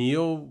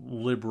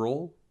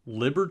neoliberal,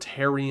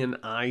 libertarian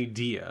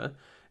idea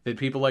that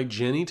people like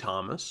Ginny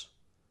Thomas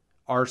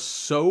are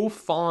so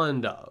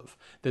fond of,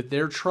 that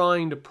they're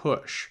trying to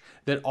push,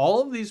 that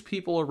all of these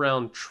people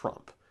around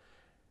Trump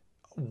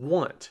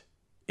want,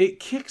 it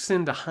kicks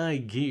into high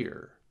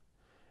gear.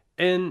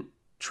 And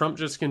Trump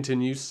just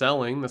continues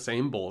selling the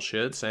same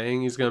bullshit,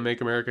 saying he's going to make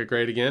America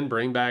great again,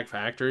 bring back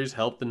factories,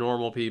 help the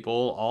normal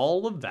people,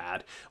 all of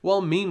that,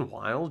 while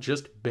meanwhile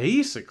just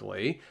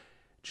basically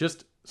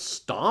just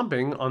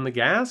stomping on the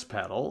gas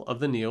pedal of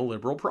the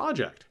neoliberal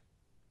project.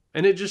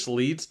 And it just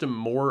leads to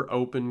more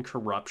open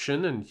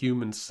corruption and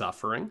human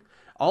suffering.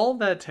 All of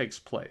that takes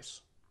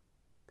place.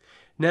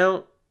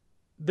 Now,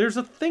 there's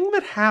a thing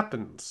that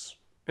happens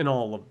in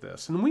all of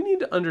this, and we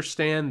need to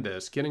understand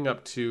this getting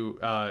up to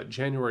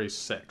January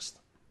 6th.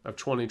 Of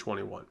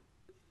 2021.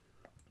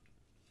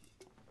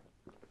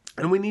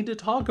 And we need to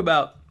talk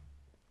about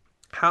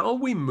how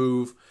we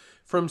move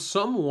from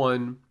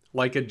someone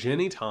like a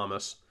Ginny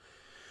Thomas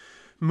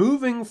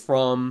moving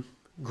from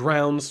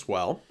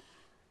groundswell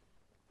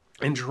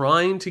and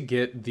trying to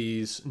get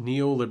these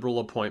neoliberal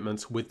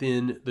appointments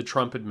within the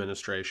Trump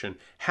administration,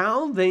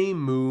 how they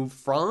move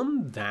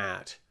from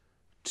that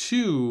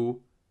to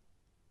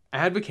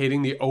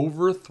advocating the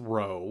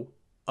overthrow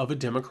of a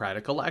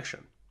democratic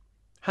election.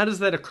 How does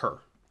that occur?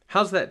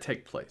 How does that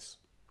take place?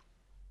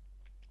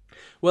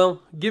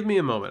 Well, give me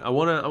a moment. I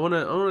want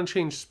to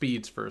change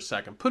speeds for a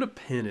second. Put a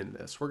pin in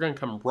this. We're going to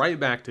come right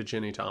back to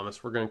Ginny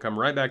Thomas. We're going to come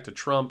right back to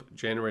Trump,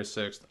 January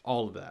 6th,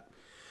 all of that.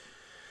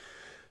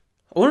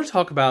 I want to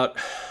talk about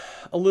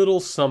a little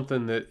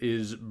something that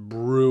is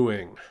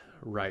brewing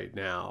right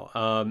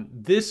now.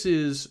 This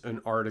is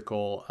an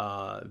article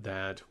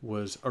that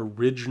was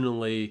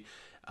originally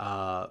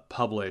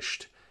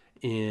published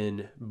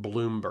in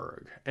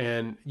Bloomberg.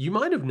 And you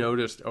might have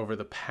noticed over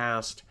the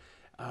past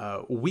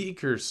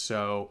week or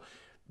so,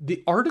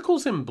 the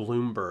articles in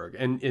Bloomberg,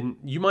 and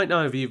you might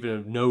not have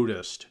even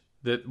noticed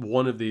that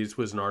one of these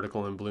was an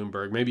article in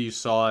Bloomberg. Maybe you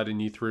saw it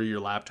and you threw your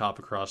laptop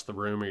across the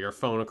room or your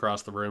phone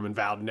across the room and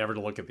vowed never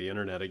to look at the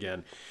internet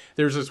again.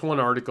 There's this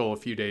one article a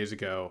few days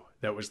ago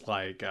that was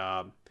like,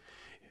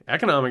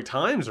 economic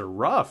times are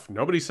rough.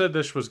 Nobody said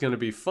this was going to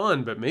be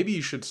fun, but maybe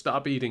you should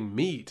stop eating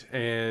meat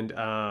and,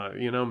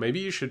 maybe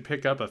you should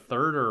pick up a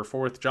third or a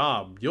fourth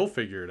job. You'll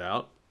figure it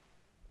out.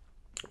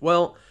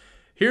 Well,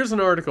 here's an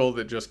article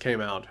that just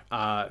came out.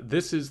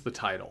 This is the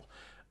title.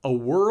 a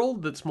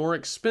world that's more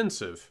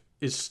expensive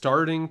is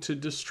starting to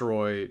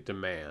destroy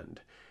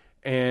demand.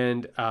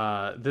 And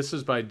this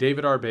is by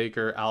David R.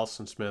 Baker,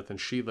 Allison Smith, and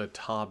Sheila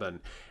Tobin.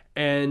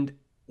 And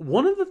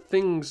one of the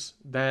things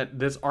that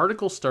this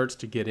article starts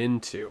to get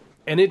into,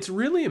 and it's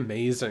really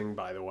amazing,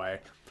 by the way,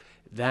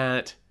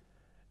 that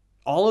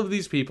all of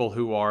these people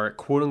who are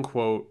quote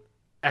unquote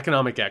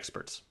economic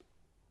experts,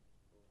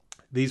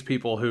 these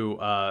people who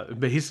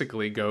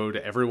basically go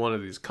to every one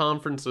of these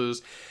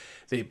conferences,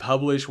 they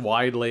publish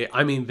widely.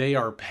 I mean, they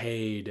are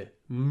paid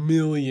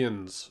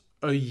millions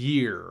a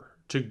year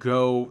to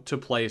go to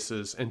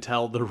places and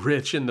tell the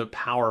rich and the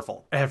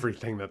powerful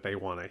everything that they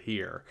want to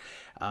hear.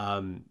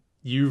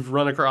 You've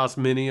run across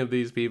many of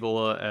these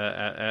people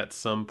at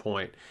some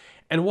point.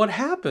 And what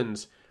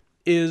happens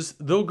is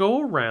they'll go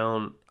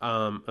around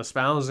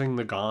espousing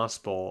the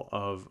gospel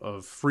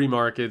of free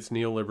markets,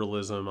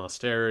 neoliberalism,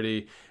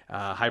 austerity,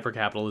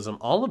 hypercapitalism,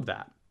 all of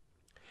that.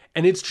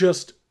 And it's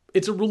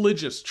a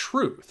religious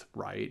truth,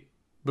 right?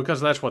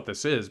 Because that's what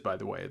this is, by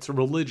the way. It's a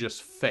religious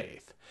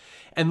faith.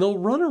 And they'll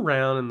run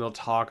around and they'll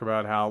talk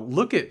about how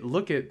look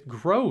at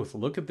growth,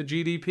 look at the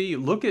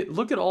GDP,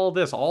 look at all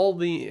this, all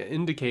the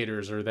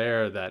indicators are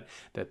there that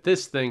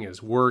this thing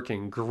is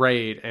working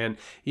great, and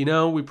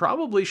we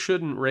probably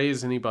shouldn't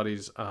raise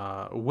anybody's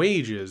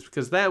wages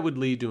because that would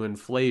lead to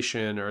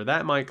inflation, or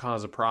that might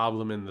cause a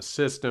problem in the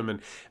system, and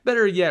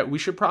better yet, we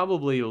should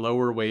probably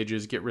lower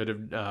wages, get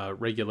rid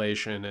of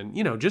regulation,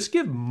 and just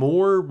give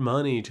more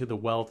money to the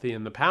wealthy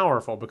and the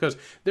powerful because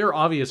they're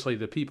obviously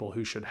the people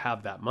who should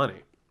have that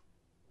money.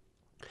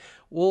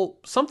 Well,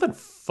 something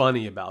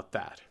funny about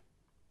that.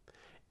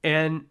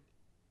 And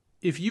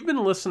if you've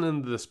been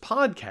listening to this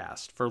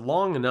podcast for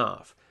long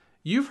enough,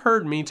 you've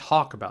heard me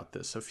talk about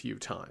this a few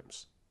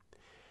times.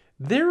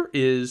 There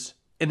is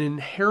an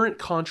inherent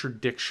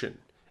contradiction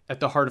at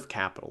the heart of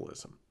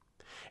capitalism.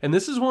 And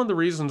this is one of the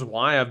reasons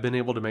why I've been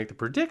able to make the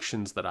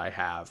predictions that I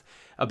have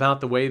about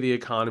the way the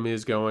economy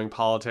is going,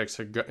 politics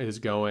is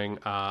going,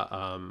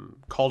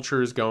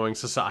 culture is going,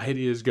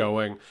 society is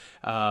going,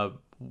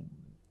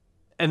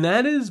 and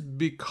that is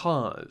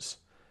because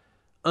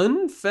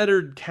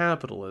unfettered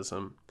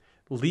capitalism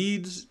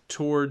leads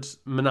towards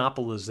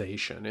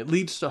monopolization. It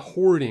leads to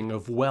hoarding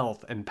of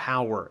wealth and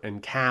power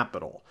and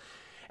capital.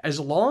 As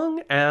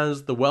long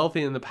as the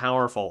wealthy and the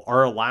powerful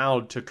are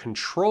allowed to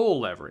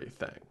control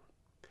everything,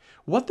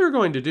 what they're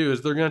going to do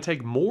is they're going to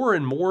take more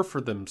and more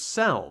for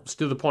themselves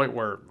to the point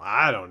where,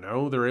 I don't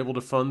know, they're able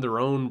to fund their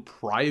own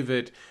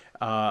private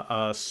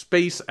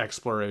space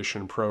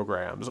exploration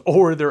programs,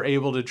 or they're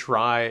able to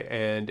try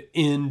and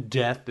end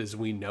death as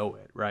we know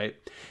it, right?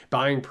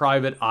 Buying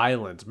private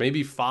islands,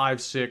 maybe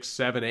 5, 6,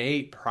 7,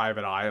 8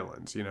 private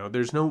islands.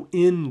 There's no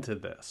end to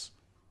this.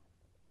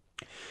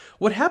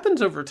 What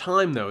happens over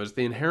time, though, is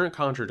the inherent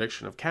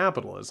contradiction of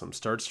capitalism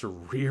starts to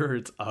rear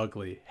its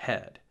ugly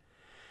head.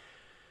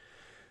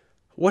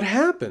 What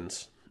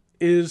happens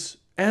is,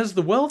 as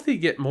the wealthy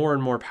get more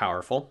and more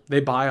powerful,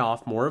 they buy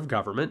off more of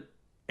government,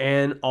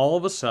 and all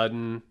of a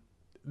sudden,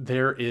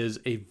 there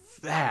is a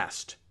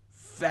vast,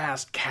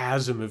 vast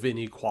chasm of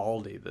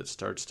inequality that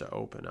starts to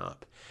open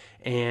up.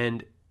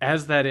 And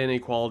as that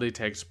inequality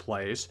takes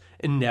place,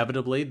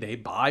 inevitably, they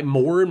buy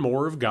more and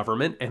more of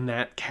government, and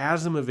that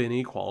chasm of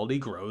inequality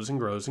grows and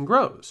grows and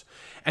grows.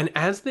 And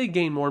as they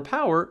gain more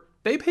power,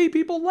 they pay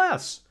people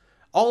less.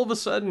 All of a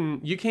sudden,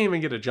 you can't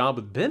even get a job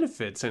with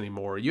benefits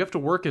anymore. You have to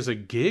work as a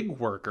gig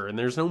worker, and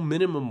there's no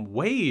minimum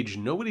wage.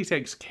 Nobody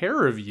takes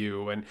care of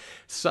you. And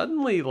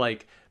suddenly,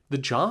 the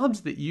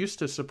jobs that used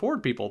to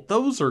support people,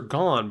 those are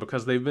gone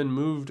because they've been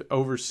moved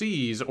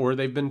overseas or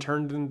they've been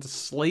turned into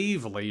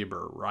slave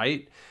labor,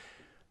 right?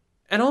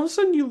 And all of a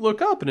sudden, you look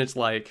up and it's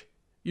like,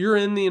 you're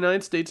in the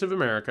United States of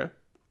America,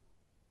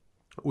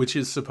 which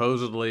is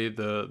supposedly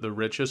the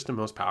richest and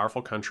most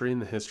powerful country in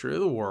the history of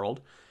the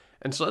world.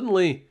 And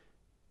suddenly,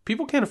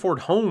 people can't afford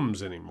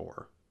homes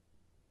anymore.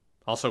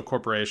 Also,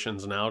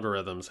 corporations and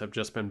algorithms have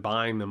just been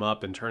buying them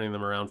up and turning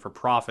them around for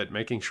profit,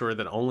 making sure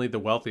that only the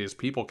wealthiest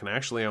people can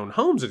actually own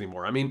homes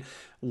anymore. I mean,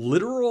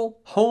 literal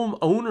home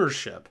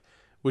ownership,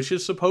 which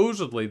is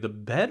supposedly the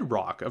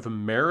bedrock of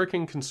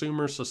American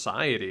consumer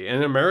society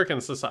and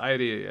American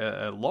society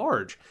at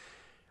large.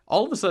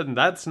 All of a sudden,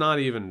 that's not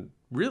even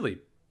really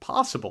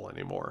possible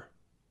anymore.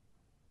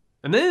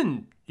 And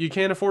then you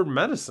can't afford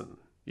medicine.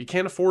 You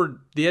can't afford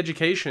the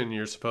education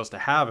you're supposed to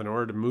have in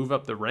order to move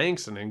up the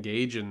ranks and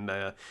engage in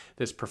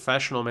this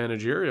professional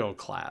managerial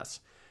class.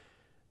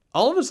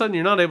 All of a sudden,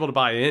 you're not able to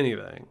buy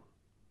anything.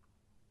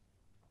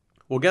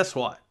 Well, guess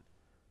what?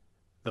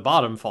 The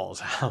bottom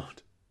falls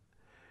out.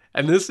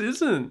 And this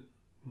isn't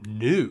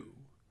new.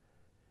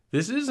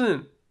 This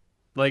isn't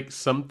like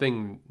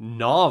something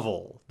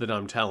novel that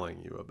I'm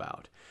telling you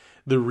about.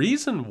 The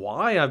reason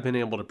why I've been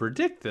able to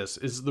predict this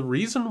is the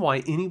reason why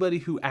anybody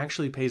who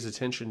actually pays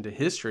attention to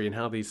history and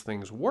how these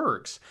things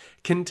works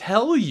can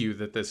tell you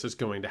that this is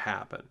going to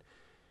happen.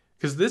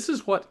 Because this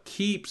is what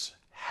keeps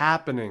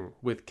happening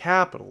with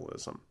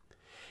capitalism.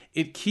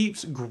 It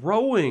keeps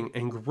growing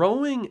and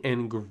growing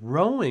and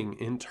growing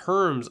in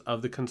terms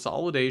of the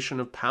consolidation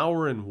of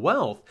power and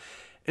wealth.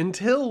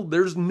 until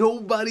there's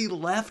nobody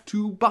left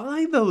to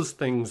buy those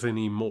things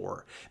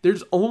anymore.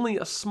 There's only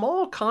a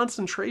small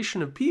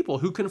concentration of people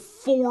who can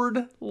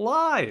afford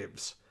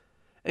lives.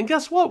 And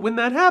guess what? When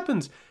that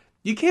happens,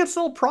 you can't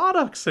sell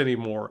products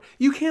anymore.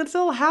 You can't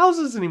sell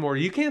houses anymore.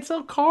 You can't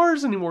sell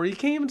cars anymore. You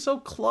can't even sell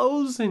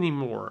clothes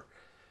anymore.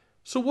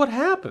 So what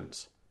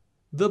happens?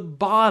 The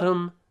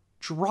bottom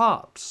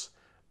drops.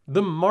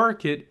 The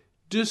market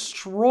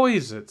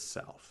destroys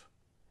itself.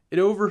 It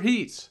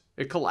overheats.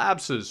 It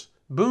collapses.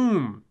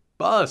 Boom.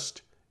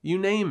 Bust. You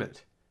name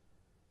it.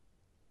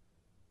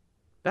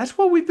 That's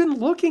what we've been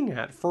looking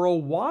at for a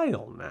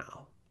while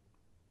now.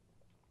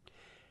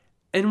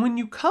 And when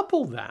you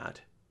couple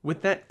that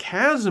with that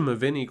chasm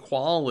of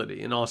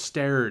inequality and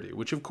austerity,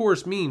 which of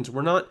course means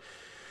we're not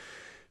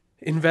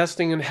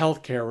investing in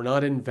healthcare, we're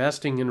not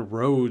investing in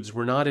roads,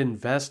 we're not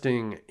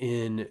investing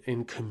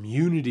in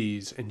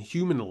communities and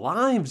human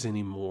lives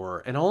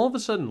anymore, and all of a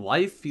sudden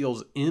life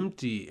feels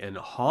empty and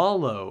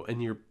hollow,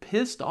 and you're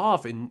pissed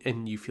off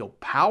and you feel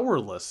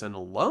powerless and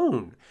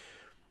alone.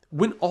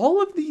 When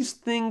all of these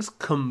things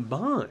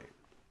combine,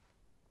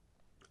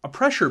 a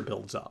pressure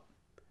builds up.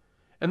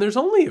 And there's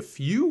only a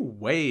few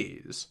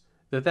ways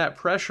that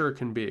pressure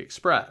can be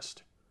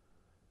expressed.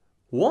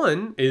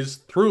 One is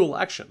through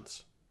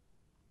elections.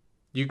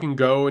 You can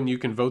go and you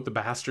can vote the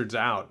bastards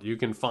out. You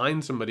can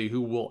find somebody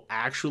who will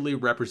actually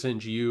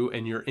represent you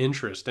and your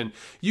interest. And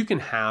you can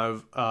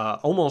have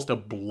almost a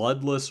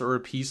bloodless or a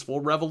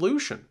peaceful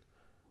revolution.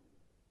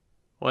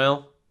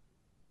 Well,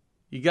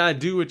 you got to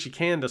do what you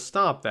can to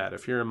stop that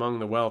if you're among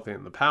the wealthy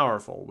and the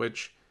powerful,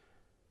 which,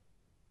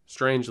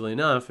 strangely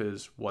enough,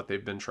 is what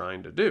they've been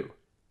trying to do.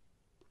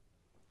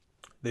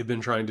 They've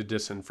been trying to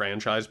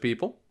disenfranchise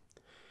people.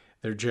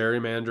 They're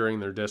gerrymandering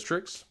their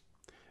districts.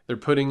 They're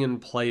putting in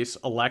place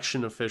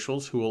election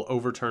officials who will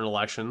overturn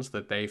elections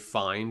that they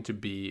find to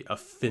be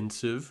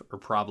offensive or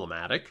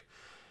problematic.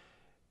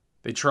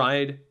 They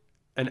tried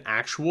an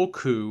actual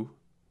coup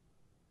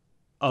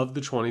of the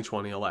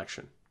 2020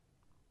 election,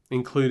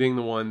 including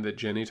the one that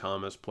Ginny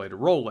Thomas played a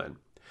role in.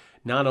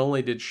 Not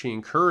only did she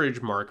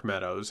encourage Mark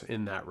Meadows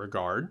in that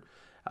regard,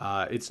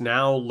 it's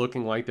now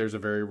looking like there's a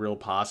very real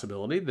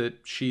possibility that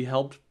she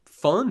helped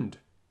fund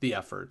the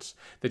efforts,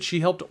 that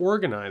she helped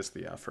organize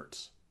the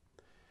efforts,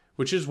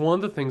 which is one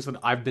of the things that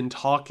I've been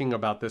talking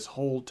about this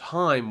whole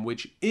time,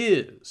 which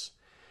is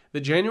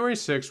that January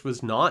 6th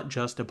was not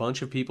just a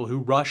bunch of people who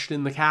rushed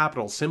in the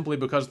Capitol simply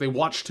because they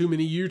watched too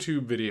many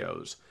YouTube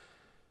videos.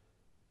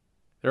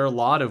 There are a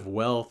lot of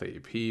wealthy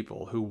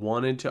people who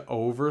wanted to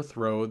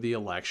overthrow the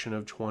election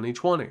of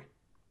 2020.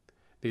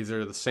 These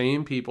are the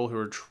same people who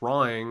are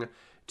trying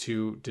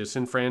to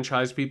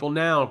disenfranchise people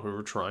now, who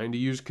are trying to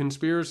use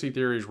conspiracy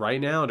theories right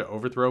now to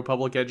overthrow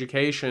public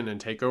education and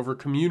take over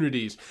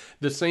communities.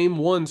 The same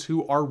ones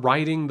who are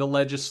writing the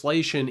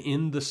legislation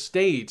in the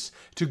states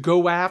to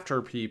go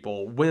after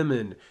people,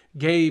 women,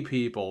 gay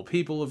people,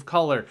 people of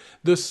color.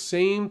 The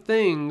same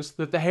things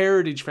that the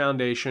Heritage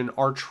Foundation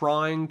are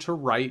trying to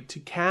write to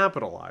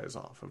capitalize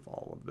off of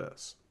all of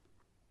this.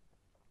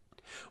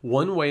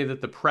 One way that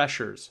the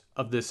pressures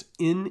of this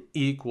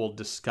unequal,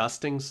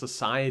 disgusting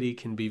society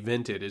can be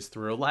vented is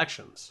through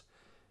elections.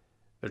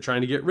 They're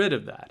trying to get rid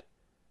of that.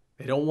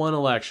 They don't want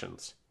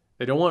elections.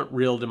 They don't want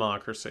real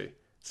democracy.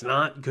 It's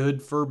not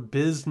good for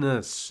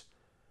business.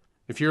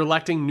 If you're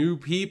electing new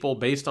people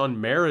based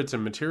on merits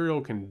and material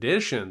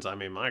conditions, I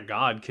mean, my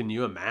God, can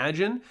you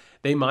imagine?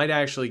 They might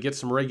actually get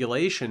some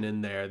regulation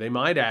in there. They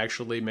might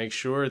actually make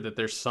sure that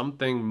there's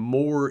something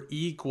more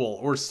equal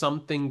or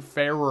something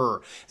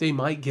fairer. They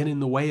might get in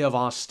the way of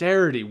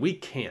austerity. We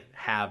can't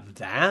have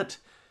that.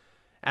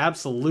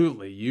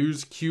 Absolutely.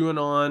 Use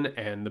QAnon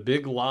and the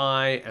big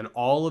lie and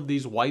all of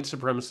these white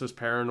supremacist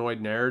paranoid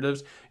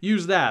narratives.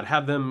 Use that.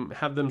 Have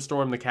them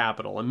storm the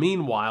Capitol. And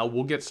meanwhile,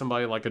 we'll get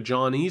somebody like a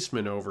John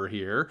Eastman over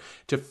here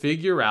to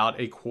figure out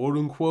a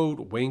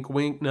quote-unquote wink,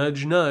 wink,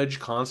 nudge, nudge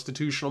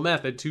constitutional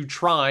method to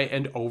try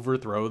and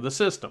overthrow the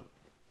system.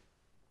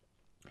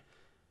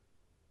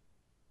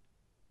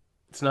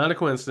 It's not a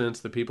coincidence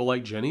that people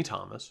like Ginny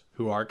Thomas,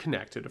 who are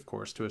connected, of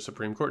course, to a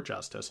Supreme Court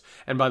justice,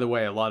 and by the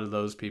way, a lot of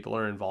those people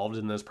are involved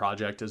in this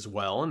project as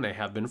well, and they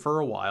have been for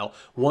a while,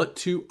 want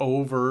to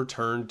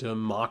overturn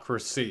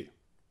democracy.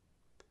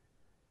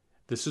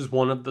 This is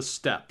one of the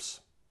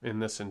steps in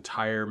this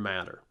entire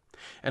matter.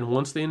 And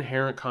once the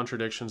inherent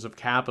contradictions of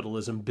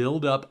capitalism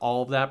build up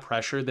all of that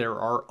pressure, there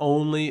are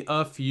only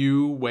a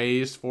few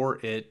ways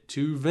for it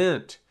to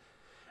vent.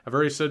 I've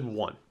already said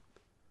one.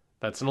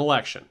 That's an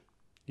election.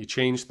 You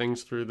change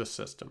things through the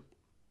system.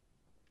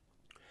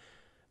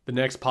 The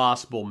next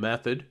possible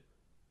method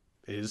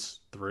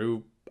is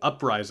through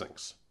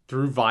uprisings,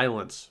 through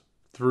violence,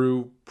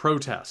 through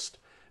protest,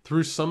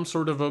 through some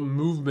sort of a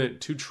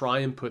movement to try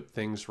and put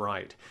things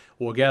right.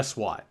 Well, guess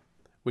what?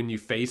 When you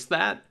face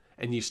that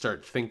and you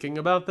start thinking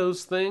about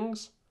those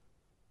things,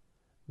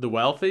 the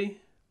wealthy,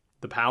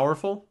 the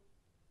powerful,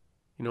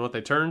 you know what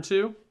they turn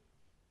to?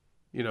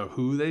 You know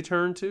who they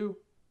turn to?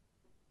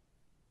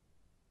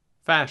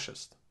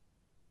 Fascist.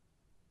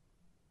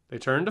 They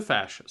turn to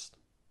fascist.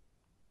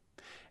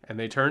 and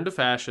they turn to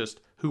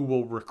fascists who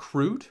will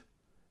recruit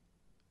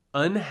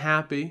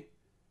unhappy,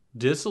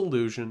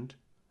 disillusioned,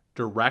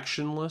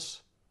 directionless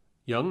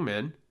young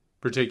men,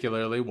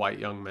 particularly white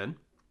young men.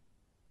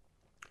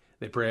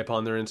 They prey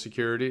upon their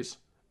insecurities.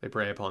 They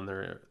prey upon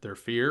their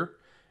fear.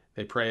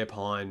 They prey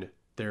upon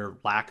their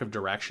lack of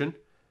direction.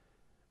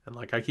 And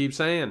like I keep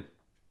saying,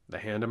 they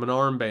hand them an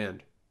armband.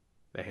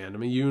 They hand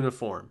them a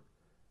uniform.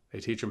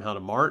 They teach them how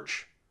to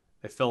march.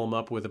 They fill them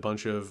up with a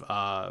bunch of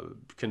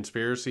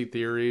conspiracy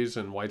theories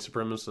and white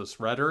supremacist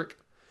rhetoric.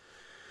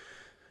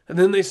 And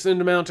then they send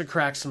them out to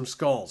crack some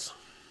skulls.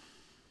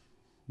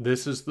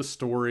 This is the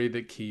story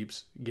that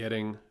keeps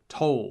getting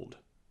told.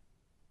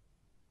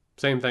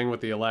 Same thing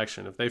with the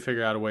election. If they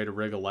figure out a way to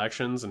rig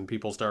elections and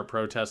people start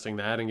protesting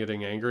that and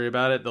getting angry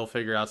about it, they'll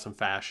figure out some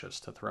fascists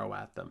to throw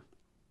at them.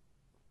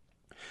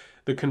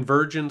 The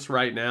convergence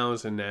right now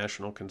is in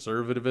national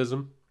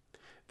conservatism.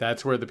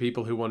 That's where the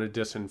people who want to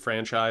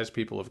disenfranchise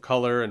people of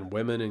color and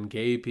women and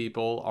gay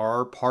people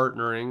are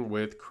partnering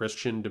with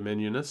Christian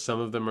dominionists. Some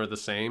of them are the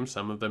same.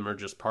 Some of them are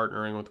just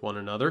partnering with one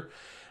another.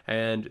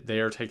 And they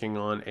are taking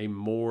on a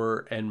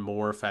more and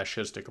more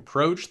fascistic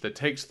approach that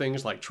takes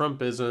things like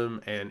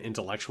Trumpism and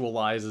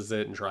intellectualizes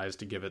it and tries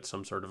to give it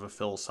some sort of a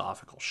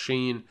philosophical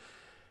sheen.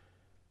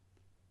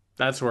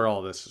 That's where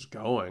all this is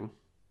going.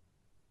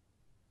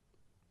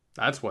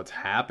 That's what's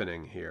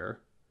happening here.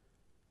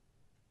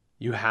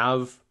 You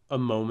have a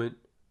moment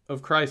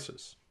of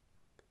crisis.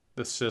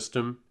 The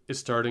system is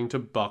starting to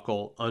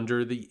buckle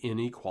under the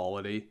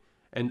inequality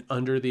and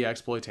under the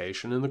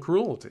exploitation and the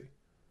cruelty.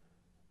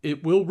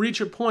 It will reach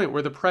a point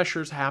where the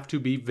pressures have to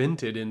be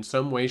vented in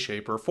some way,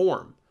 shape, or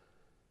form.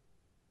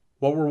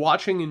 What we're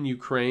watching in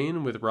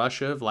Ukraine with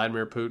Russia,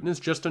 Vladimir Putin, is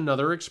just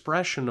another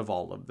expression of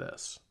all of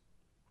this.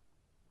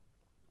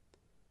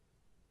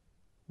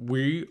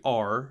 We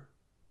are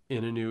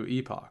in a new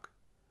epoch.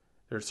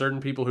 There are certain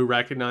people who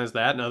recognize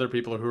that and other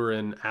people who are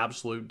in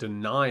absolute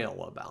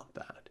denial about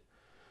that.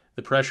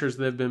 The pressures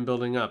that have been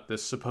building up,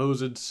 this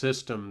supposed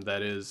system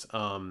that is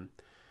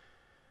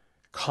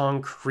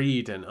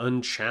concrete and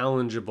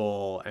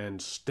unchallengeable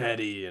and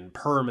steady and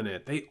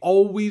permanent. They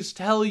always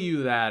tell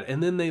you that,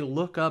 and then they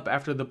look up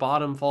after the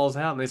bottom falls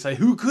out and they say,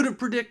 who could have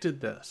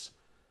predicted this?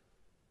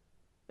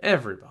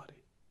 Everybody.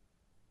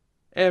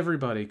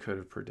 Everybody could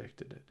have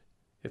predicted it.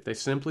 If they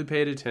simply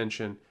paid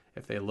attention,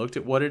 if they looked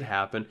at what had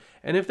happened,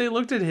 and if they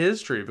looked at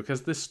history,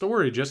 because this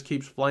story just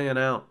keeps playing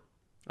out.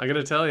 I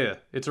gotta tell you,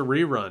 it's a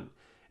rerun.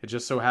 It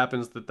just so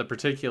happens that the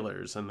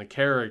particulars and the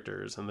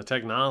characters and the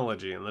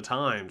technology and the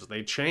times,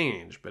 they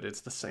change, but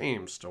it's the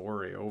same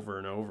story over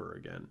and over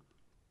again.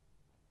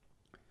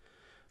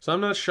 So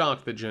I'm not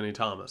shocked that Ginny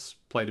Thomas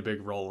played a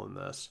big role in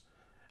this.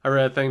 I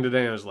read a thing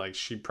today and I was like,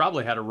 she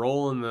probably had a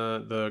role in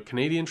the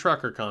Canadian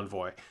trucker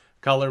convoy.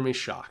 Color me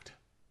shocked.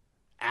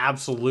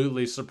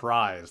 Absolutely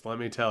surprised, let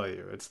me tell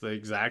you. It's the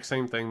exact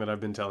same thing that I've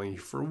been telling you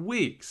for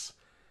weeks.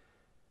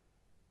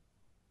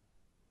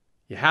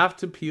 You have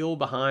to peer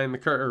behind the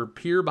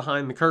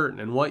curtain,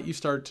 and what you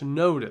start to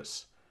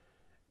notice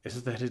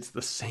is that it's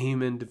the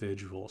same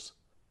individuals.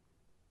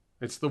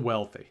 It's the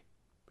wealthy,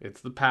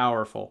 it's the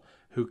powerful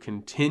who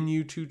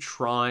continue to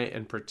try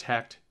and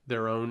protect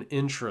their own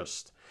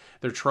interests.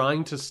 They're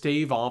trying to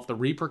stave off the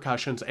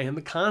repercussions and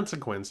the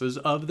consequences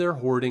of their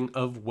hoarding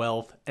of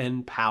wealth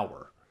and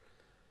power.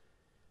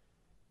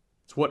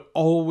 It's what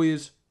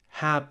always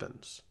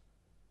happens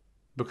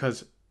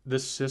because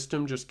this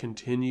system just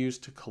continues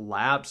to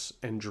collapse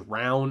and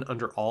drown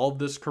under all of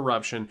this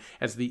corruption.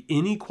 As the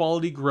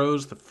inequality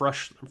grows, the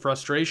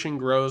frustration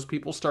grows,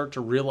 people start to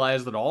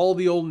realize that all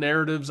the old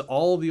narratives,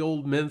 all the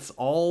old myths,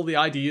 all the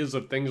ideas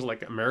of things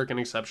like American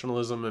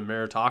exceptionalism and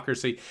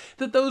meritocracy,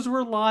 that those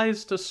were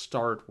lies to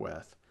start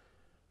with.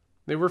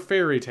 They were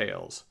fairy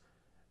tales.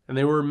 And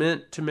they were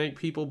meant to make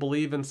people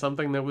believe in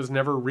something that was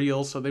never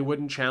real so they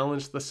wouldn't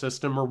challenge the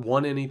system or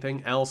want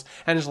anything else.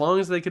 And as long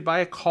as they could buy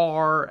a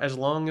car, as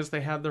long as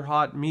they had their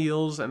hot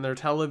meals and their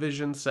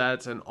television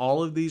sets and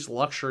all of these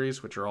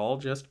luxuries, which are all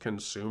just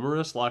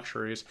consumerist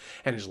luxuries,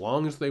 and as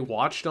long as they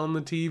watched on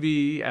the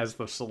TV as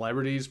the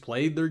celebrities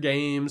played their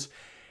games,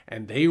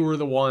 and they were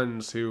the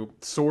ones who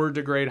soared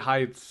to great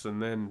heights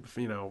and then,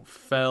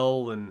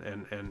 fell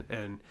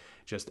and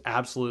just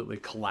absolutely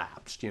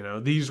collapsed.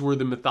 These were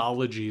the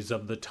mythologies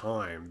of the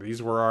time.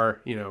 These were our,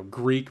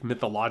 Greek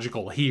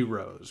mythological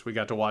heroes. We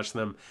got to watch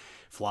them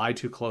fly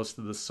too close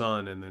to the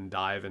sun and then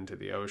dive into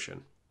the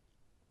ocean.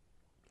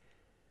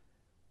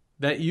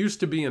 That used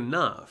to be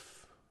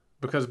enough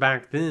because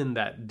back then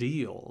that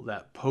deal,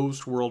 that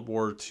post-World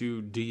War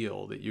II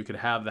deal that you could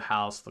have the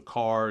house, the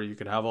car, you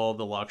could have all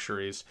the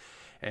luxuries,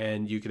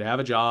 and you could have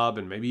a job,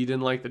 and maybe you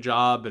didn't like the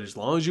job, but as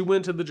long as you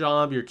went to the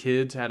job, your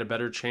kids had a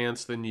better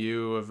chance than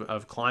you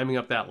of climbing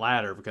up that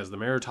ladder because the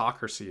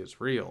meritocracy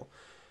is real.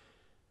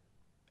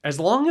 As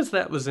long as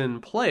that was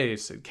in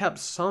place, it kept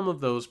some of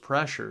those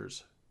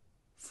pressures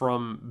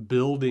from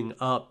building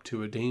up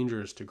to a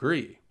dangerous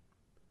degree.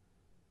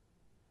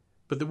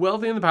 But the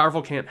wealthy and the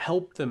powerful can't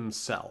help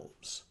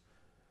themselves.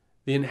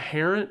 The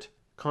inherent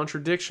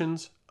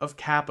contradictions of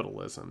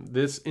capitalism,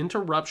 this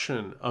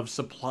interruption of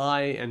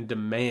supply and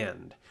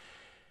demand,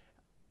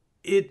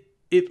 it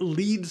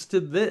leads to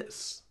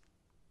this.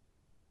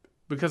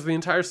 Because the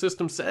entire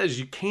system says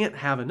you can't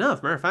have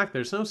enough. Matter of fact,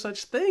 there's no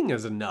such thing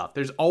as enough.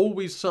 There's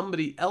always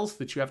somebody else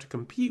that you have to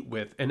compete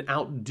with and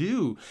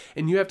outdo.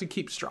 And you have to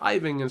keep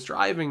striving and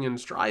striving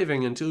and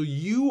striving until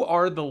you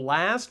are the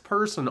last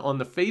person on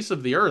the face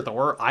of the earth,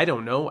 or I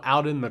don't know,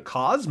 out in the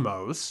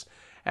cosmos,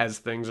 as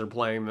things are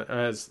playing,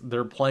 as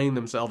they're playing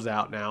themselves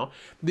out now,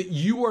 that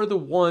you are the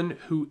one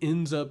who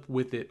ends up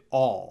with it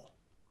all.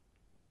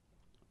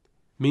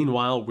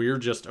 Meanwhile, we're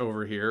just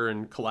over here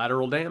in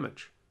collateral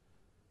damage.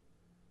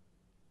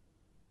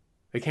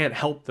 They can't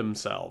help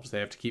themselves. They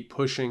have to keep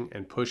pushing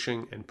and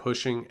pushing and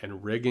pushing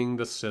and rigging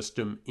the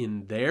system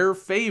in their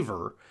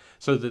favor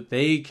so that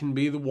they can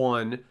be the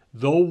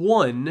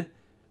one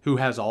who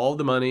has all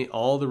the money,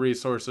 all the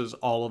resources,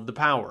 all of the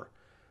power.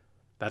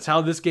 That's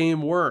how this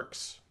game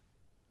works.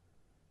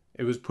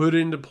 It was put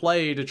into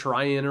play to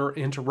try and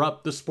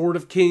interrupt the sport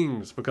of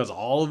kings, because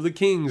all of the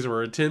kings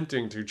were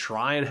attempting to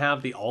try and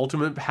have the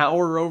ultimate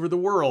power over the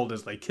world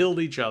as they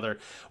killed each other,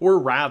 or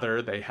rather,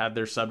 they had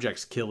their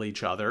subjects kill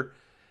each other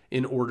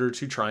in order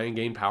to try and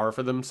gain power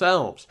for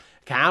themselves.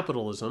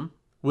 Capitalism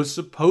was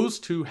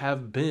supposed to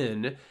have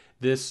been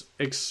this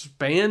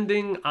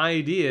expanding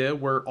idea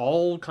where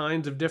all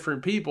kinds of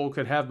different people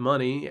could have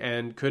money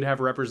and could have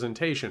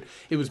representation.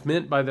 It was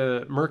meant by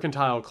the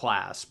mercantile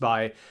class,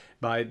 by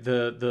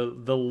the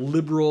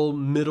liberal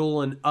middle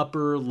and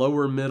upper,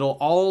 lower middle,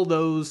 all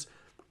those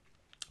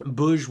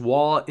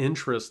bourgeois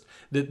interests,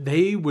 that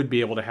they would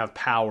be able to have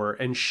power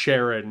and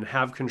share it and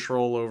have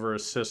control over a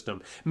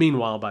system.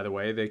 Meanwhile, by the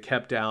way, they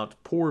kept out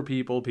poor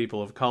people,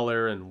 people of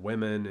color, and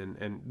women,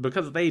 and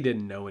because they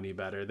didn't know any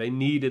better. They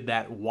needed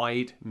that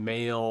white,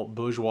 male,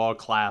 bourgeois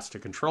class to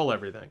control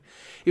everything.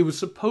 It was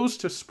supposed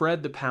to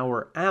spread the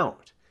power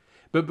out,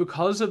 but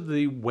because of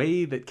the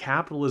way that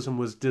capitalism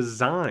was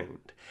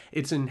designed,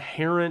 its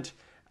inherent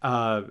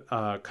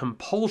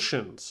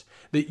compulsions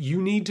that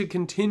you need to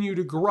continue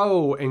to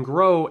grow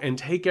and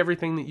take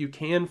everything that you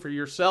can for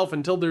yourself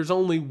until there's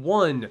only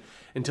one,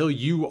 until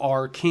you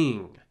are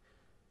king.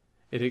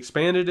 It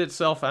expanded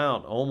itself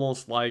out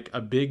almost like a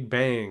big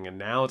bang, and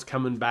now it's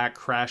coming back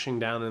crashing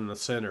down in the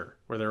center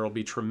where there will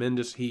be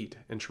tremendous heat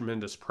and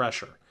tremendous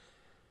pressure.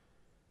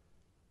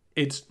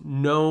 It's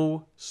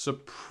no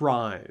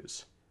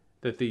surprise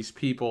that these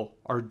people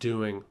are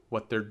doing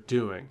what they're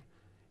doing.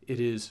 It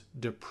is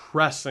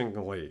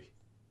depressingly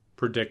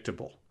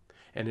predictable.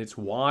 And it's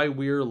why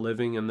we're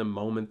living in the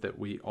moment that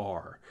we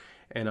are.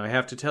 And I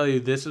have to tell you,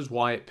 this is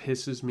why it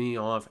pisses me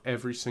off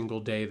every single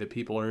day that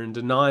people are in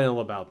denial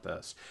about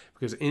this.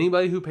 Because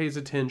anybody who pays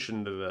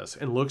attention to this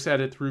and looks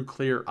at it through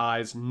clear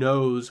eyes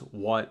knows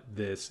what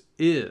this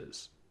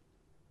is.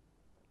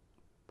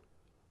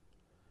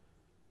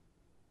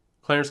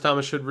 Clarence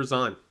Thomas should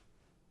resign.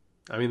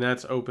 I mean,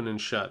 that's open and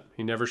shut.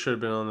 He never should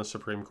have been on the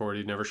Supreme Court.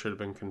 He never should have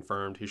been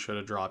confirmed. He should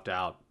have dropped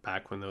out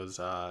back when those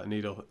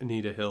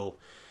Anita Hill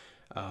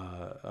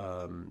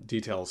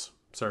details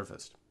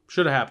surfaced.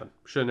 Should have happened.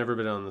 Should have never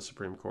been on the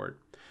Supreme Court.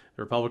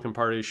 The Republican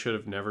Party should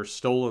have never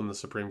stolen the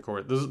Supreme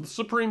Court.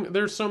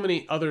 There's so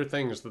many other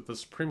things that the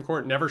Supreme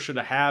Court never should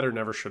have had or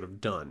never should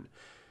have done.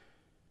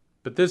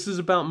 But this is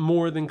about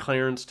more than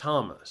Clarence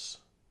Thomas.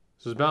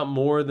 This is about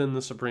more than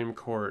the Supreme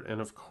Court.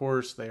 And of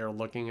course, they are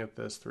looking at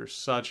this through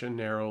such a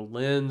narrow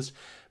lens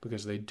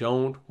because they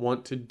don't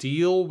want to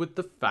deal with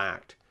the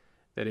fact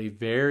that a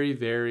very,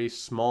 very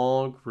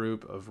small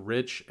group of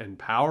rich and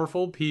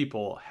powerful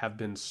people have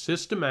been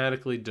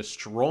systematically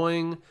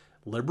destroying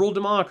liberal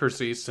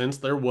democracy since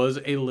there was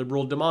a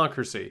liberal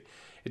democracy.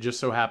 It just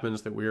so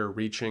happens that we are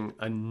reaching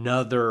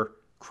another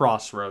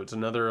crossroads,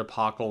 another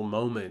epochal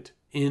moment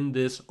in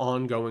this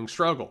ongoing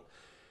struggle.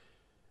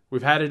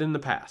 We've had it in the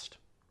past.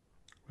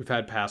 We've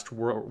had past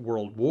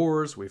world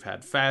wars, we've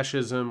had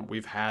fascism,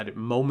 we've had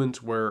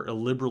moments where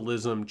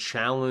illiberalism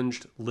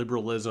challenged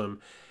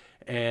liberalism,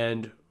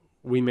 and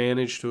we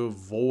managed to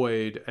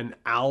avoid an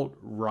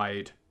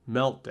outright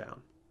meltdown.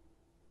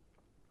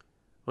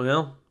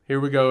 Well, here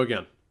we go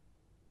again.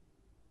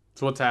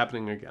 So what's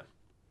happening again?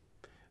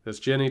 This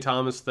Ginny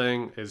Thomas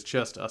thing is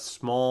just a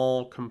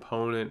small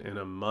component in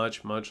a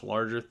much, much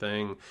larger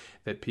thing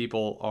that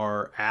people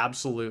are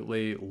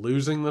absolutely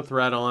losing the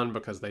thread on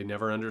because they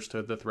never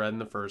understood the thread in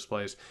the first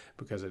place,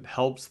 because it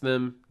helps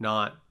them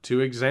not to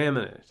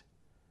examine it.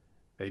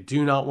 They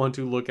do not want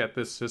to look at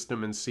this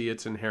system and see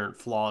its inherent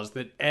flaws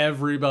that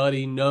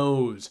everybody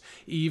knows.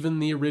 Even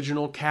the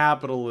original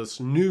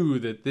capitalists knew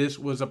that this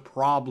was a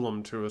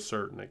problem to a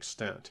certain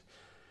extent.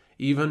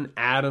 Even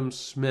Adam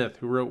Smith,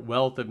 who wrote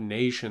Wealth of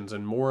Nations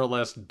and more or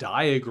less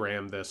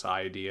diagrammed this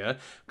idea,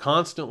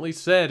 constantly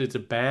said it's a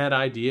bad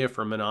idea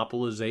for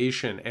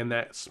monopolization and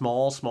that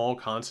small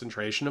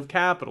concentration of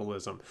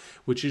capitalism,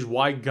 which is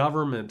why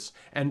governments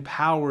and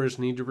powers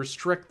need to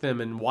restrict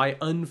them and why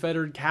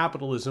unfettered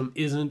capitalism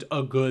isn't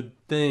a good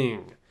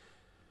thing.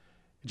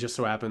 It just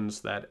so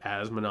happens that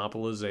as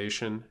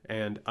monopolization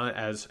and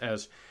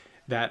as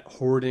that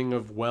hoarding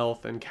of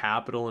wealth and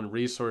capital and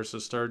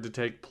resources started to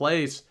take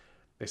place,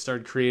 they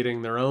started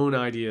creating their own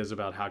ideas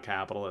about how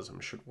capitalism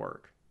should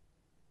work.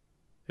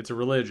 It's a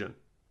religion.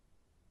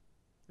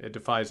 It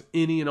defies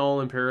any and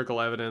all empirical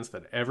evidence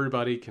that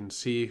everybody can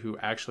see who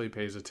actually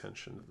pays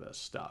attention to this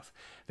stuff.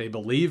 They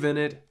believe in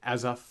it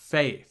as a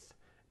faith,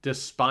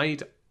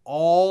 despite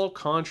all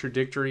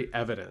contradictory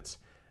evidence.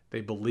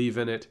 They believe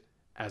in it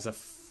as a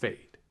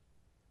faith.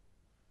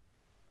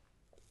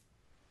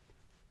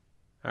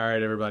 All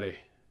right, everybody.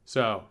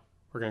 So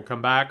we're going to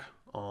come back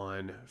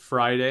on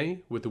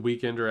Friday with the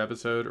Weekender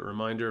episode. A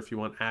reminder, if you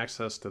want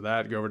access to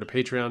that, go over to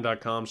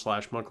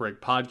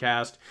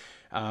patreon.com/muckrakepodcast.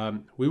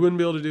 We wouldn't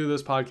be able to do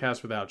this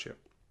podcast without you.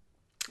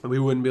 We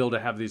wouldn't be able to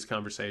have these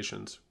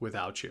conversations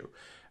without you.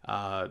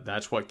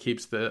 That's what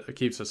keeps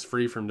us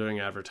free from doing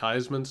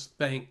advertisements.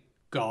 Thank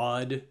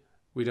God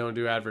we don't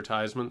do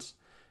advertisements.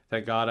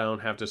 Thank God I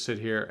don't have to sit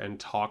here and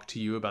talk to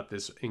you about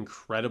this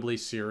incredibly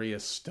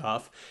serious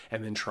stuff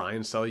and then try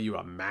and sell you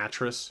a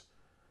mattress.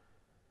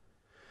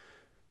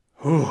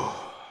 Whew.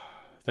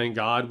 Thank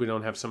God we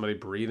don't have somebody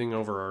breathing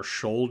over our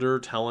shoulder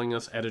telling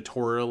us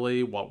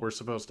editorially what we're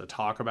supposed to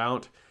talk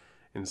about.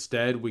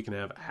 Instead, we can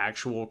have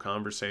actual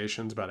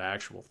conversations about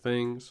actual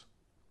things.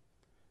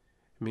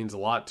 It means a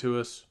lot to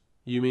us.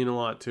 You mean a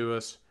lot to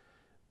us.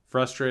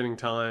 Frustrating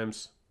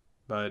times,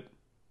 but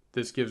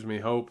this gives me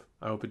hope.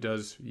 I hope it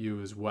does you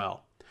as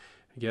well.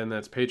 Again,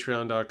 that's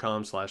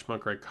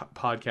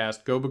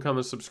patreon.com/muckrakepodcast. Go become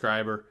a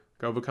subscriber.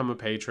 Go become a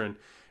patron.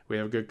 We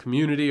have a good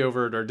community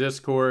over at our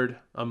Discord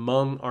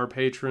among our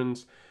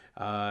patrons,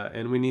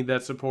 and we need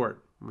that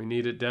support. We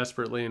need it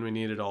desperately, and we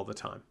need it all the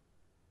time.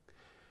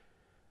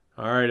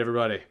 All right,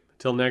 everybody.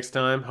 Till next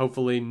time,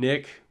 hopefully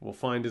Nick will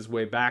find his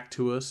way back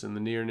to us in the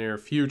near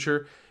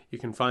future. You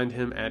can find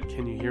him at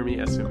Can You Hear Me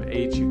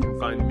SMH. You can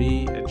find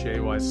me at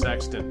JY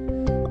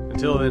Sexton.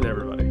 Until then,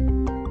 everybody,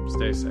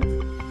 stay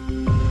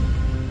safe.